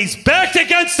when he's backed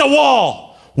against the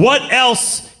wall? What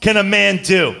else can a man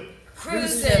do?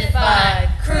 Crucified,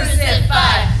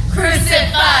 crucified,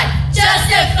 crucified,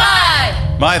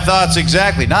 justified! My thoughts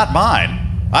exactly, not mine.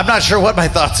 I'm not sure what my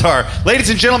thoughts are. Ladies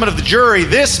and gentlemen of the jury,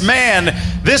 this man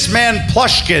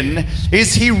Plushkin,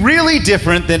 is he really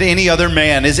different than any other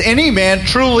man? Is any man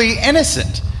truly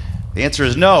innocent? The answer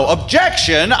is no.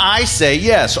 Objection, I say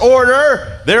yes.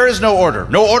 Order, there is no order.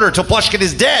 No order till Plushkin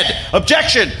is dead.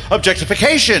 Objection,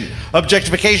 objectification.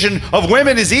 Objectification of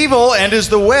women is evil and is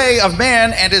the way of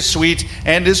man and is sweet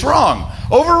and is wrong.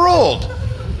 Overruled.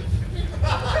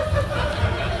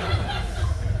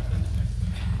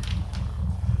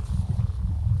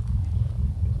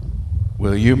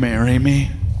 Will you marry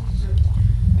me?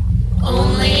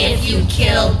 Only if you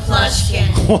kill Plushkin.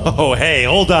 Whoa, hey,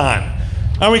 hold on.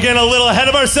 Are we getting a little ahead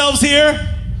of ourselves here?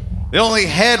 The only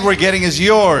head we're getting is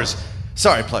yours.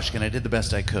 Sorry, Plushkin, I did the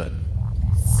best I could.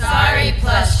 Sorry,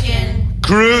 Plushkin.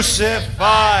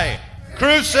 Crucify!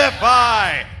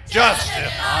 Crucify!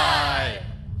 Justify!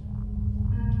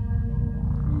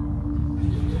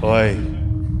 Oy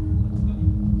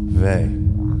vey.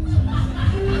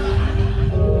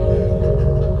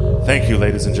 Thank you,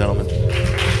 ladies and gentlemen.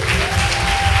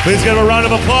 Please give a round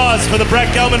of applause for the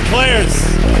Brett Gelman players.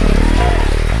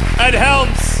 Ed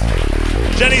Helms,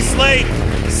 Jenny Slate,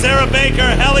 Sarah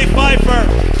Baker, Hallie Pfeiffer,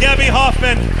 Gabby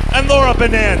Hoffman, and Laura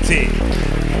Benanti.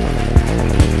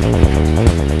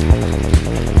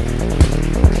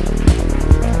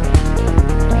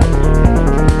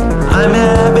 I'm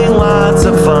having lots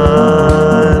of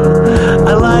fun.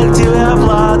 I like to have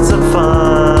lots of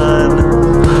fun.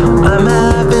 I'm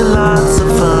having lots of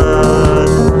fun.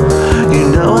 You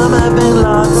know I'm having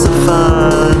lots of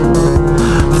fun.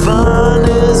 Fun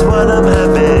is what I'm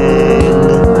having.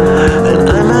 And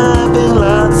I'm having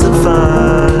lots of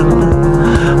fun.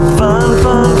 Fun,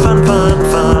 fun, fun, fun,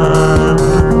 fun.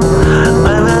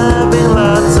 I'm having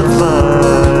lots of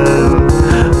fun.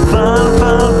 Fun,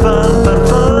 fun, fun, fun,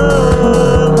 fun.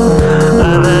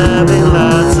 I'm having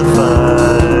lots of fun.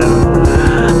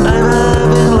 I'm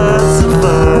having lots of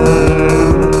fun.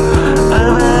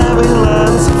 I'm having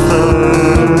lots of fun.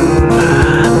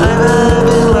 I'm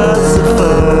having lots of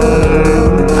fun.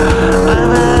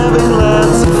 I'm having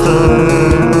lots of fun.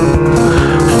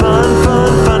 Fun,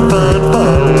 fun, fun, fun,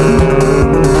 fun.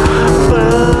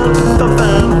 Fun, fun,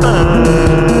 fun, fun.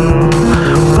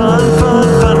 Fun, fun,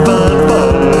 fun, fun, fun.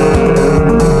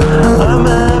 I'm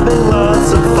having lots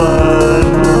of fun.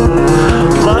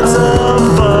 Lots of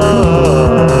fun.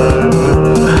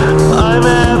 I'm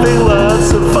having lots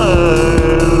of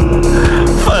fun.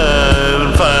 Fun,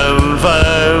 fun,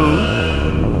 fun.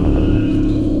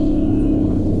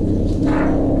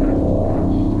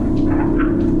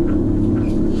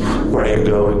 Where are you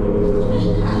going?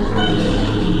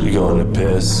 You going to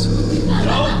piss?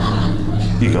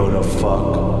 You going to fuck?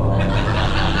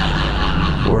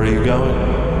 Where are you going?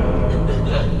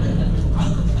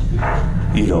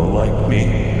 You don't like me?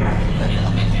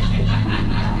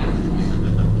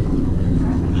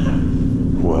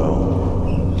 Well,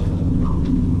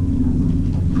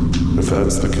 if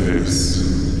that's the case,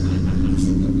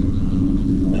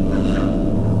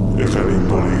 if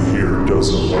anybody here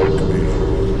doesn't like me,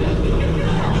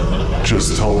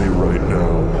 just tell me right now.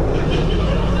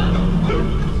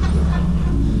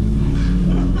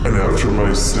 And after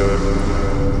my set,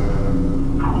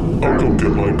 I'll go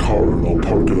get my car and I'll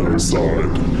park it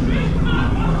outside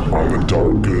on the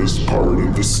darkest part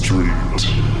of the street.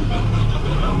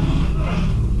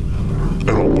 And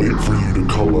I'll wait for you to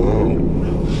come out.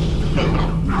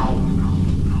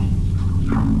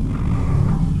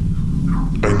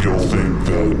 And you'll think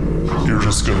that you're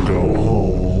just gonna go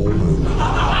home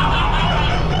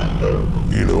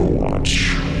and, you know,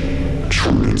 watch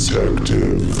True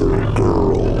Detective or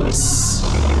Girls.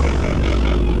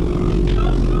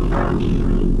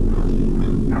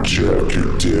 Jack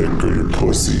your dick or your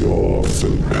pussy off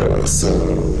and pass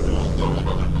out.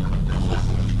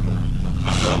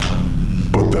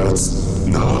 But that's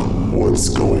not what's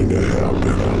going to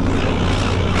happen.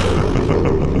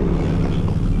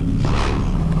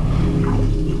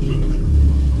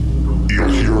 You'll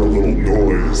hear a little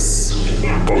noise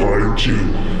behind you.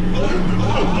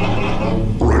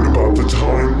 Right about the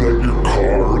time that your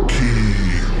car key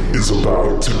is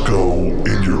about to go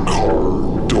in your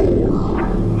car door.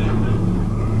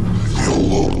 You'll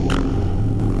look,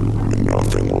 and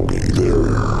nothing will be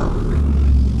there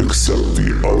except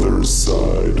the other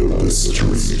side of the street.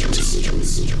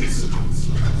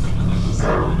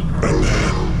 And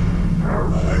then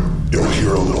you'll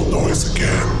hear a little noise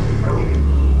again,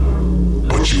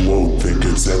 but you won't think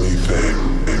it's anything,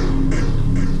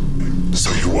 so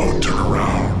you won't turn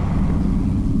around.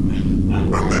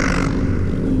 And then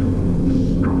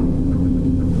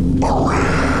a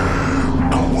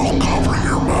rag will cover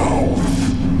your mouth,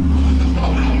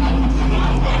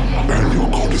 and you'll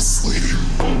go to sleep.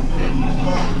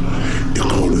 You'll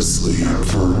go to sleep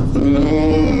for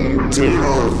 2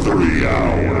 or 3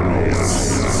 hours.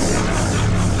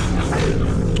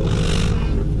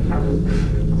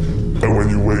 And when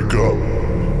you wake up,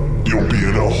 you'll be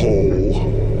in a hole.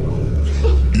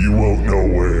 You won't know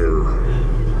where.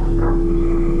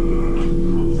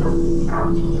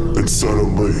 And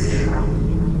suddenly,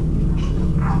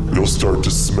 you'll start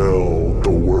to smell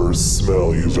the worst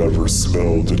smell you've ever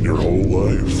smelled in your whole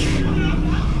life.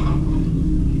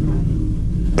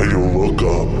 And you'll look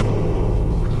up,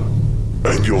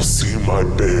 and you'll see my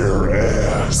bare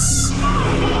ass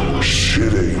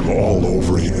shitting all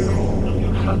over you.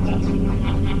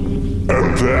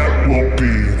 And that will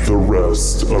be the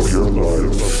rest of your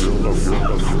life.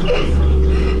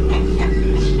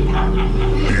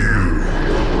 You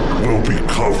will be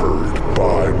covered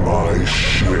by my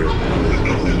shit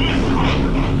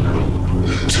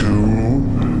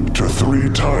 2 to 3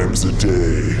 times a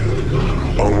day,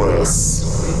 unless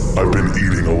I've been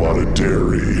eating a lot of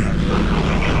dairy.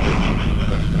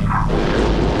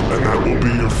 And that will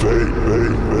be your fate,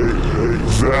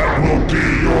 That will be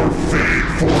your fate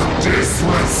for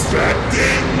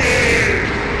disrespecting me!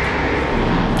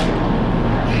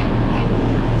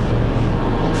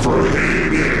 For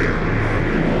hating!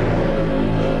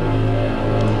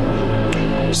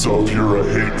 So if you're a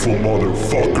hateful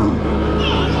motherfucker,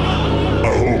 I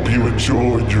hope you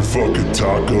enjoyed your fucking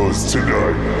tacos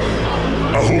tonight.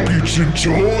 I hope you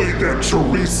enjoyed that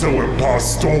chorizo and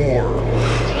pastor.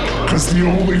 Cause the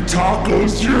only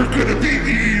tacos you're gonna be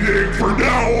eating from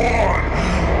now on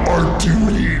are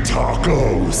duty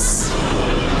tacos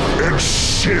and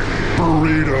shit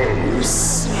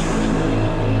burritos.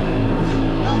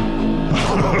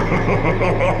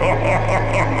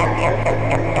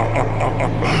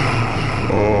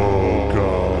 Oh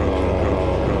God.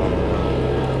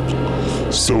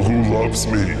 So who loves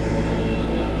me?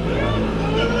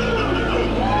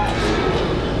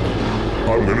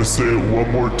 I'm gonna say it one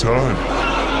more time.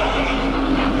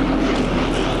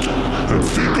 And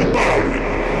think about it.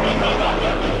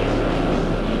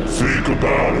 Think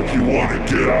about if you want to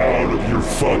get out of your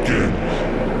fucking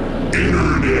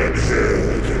internet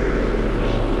head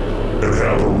and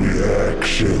have a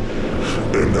reaction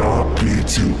and not be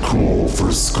too cool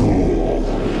for school.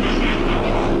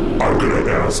 I'm gonna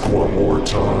ask one more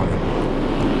time.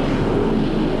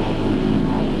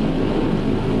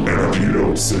 And if you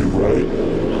don't say right,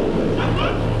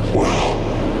 well,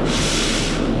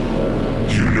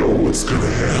 you know what's gonna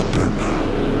happen.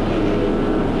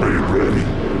 Are you ready?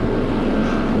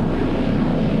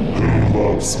 Who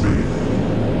loves me?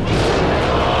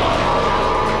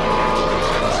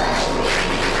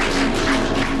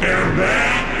 And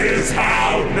that is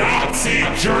how Nazi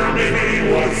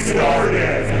Germany was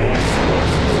started.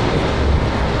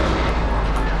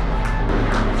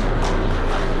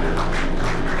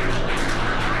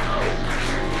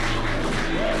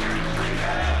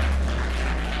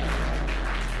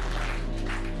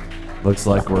 Looks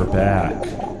like we're back.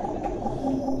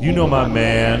 You know my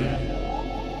man,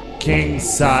 King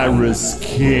Cyrus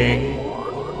King.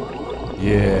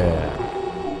 Yeah.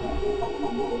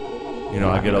 You know,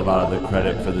 I get a lot of the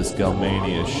credit for this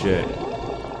Galmania shit.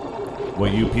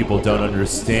 What you people don't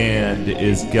understand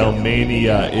is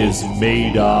Galmania is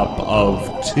made up of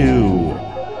two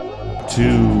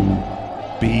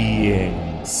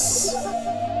beings.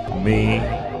 Me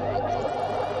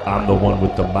I'm the one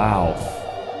with the mouth.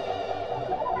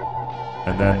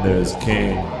 And then there's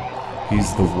King.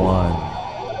 He's the one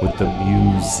with the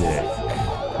music.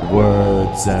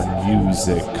 Words and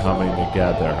music coming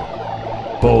together.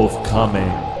 Both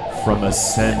coming from a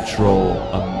central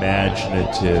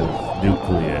imaginative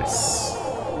nucleus.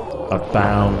 A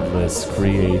boundless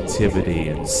creativity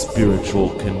and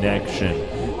spiritual connection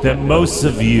that most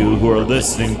of you who are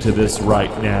listening to this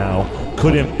right now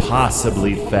couldn't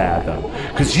possibly fathom.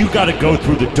 Because you gotta go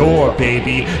through the door,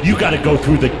 baby. You gotta go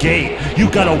through the gate. You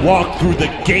gotta walk through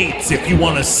the gates if you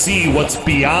wanna see what's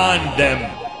beyond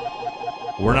them.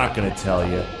 We're not gonna tell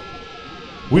you.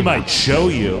 We might show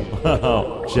you.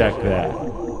 Oh, check that.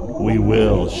 We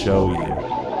will show you.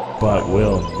 But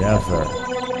we'll never,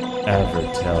 ever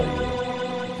tell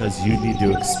you. Because you need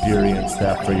to experience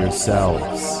that for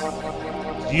yourselves.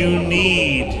 You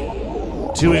need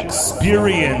to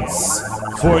experience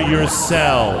for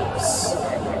yourselves.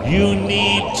 You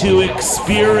need to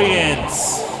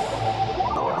experience.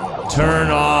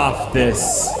 Turn off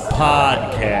this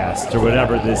podcast or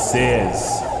whatever this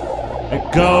is.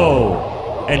 And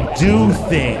go and do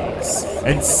things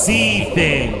and see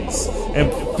things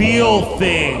and feel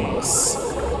things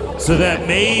so that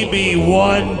maybe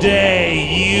one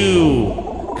day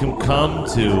you can come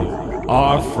to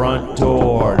our front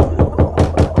door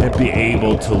and be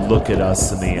able to look at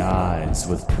us in the eyes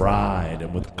with pride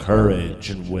and with courage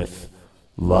and with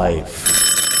life.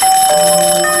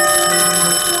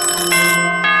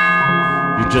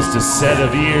 You're just a set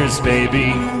of ears,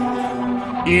 baby.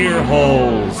 Ear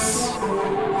holes.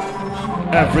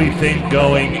 Everything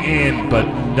going in, but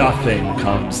nothing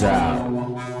comes out.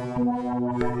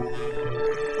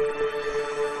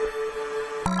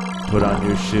 Put on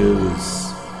your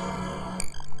shoes.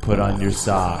 Put on your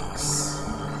socks.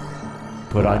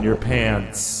 Put on your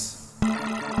pants.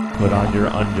 Put on your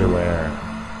underwear.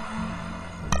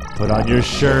 Put on your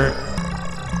shirt.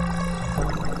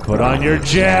 Put on your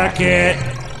jacket.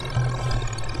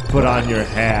 Put on your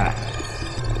hat.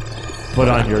 Put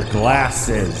on your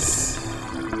glasses.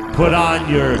 Put on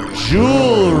your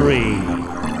jewelry.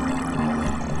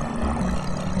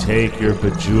 Take your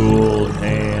bejeweled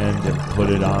hand and put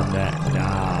it on that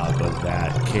knob of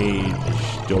that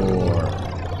cage door.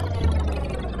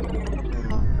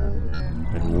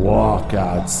 And walk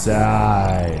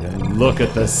outside and look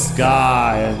at the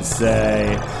sky and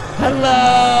say,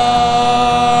 hello!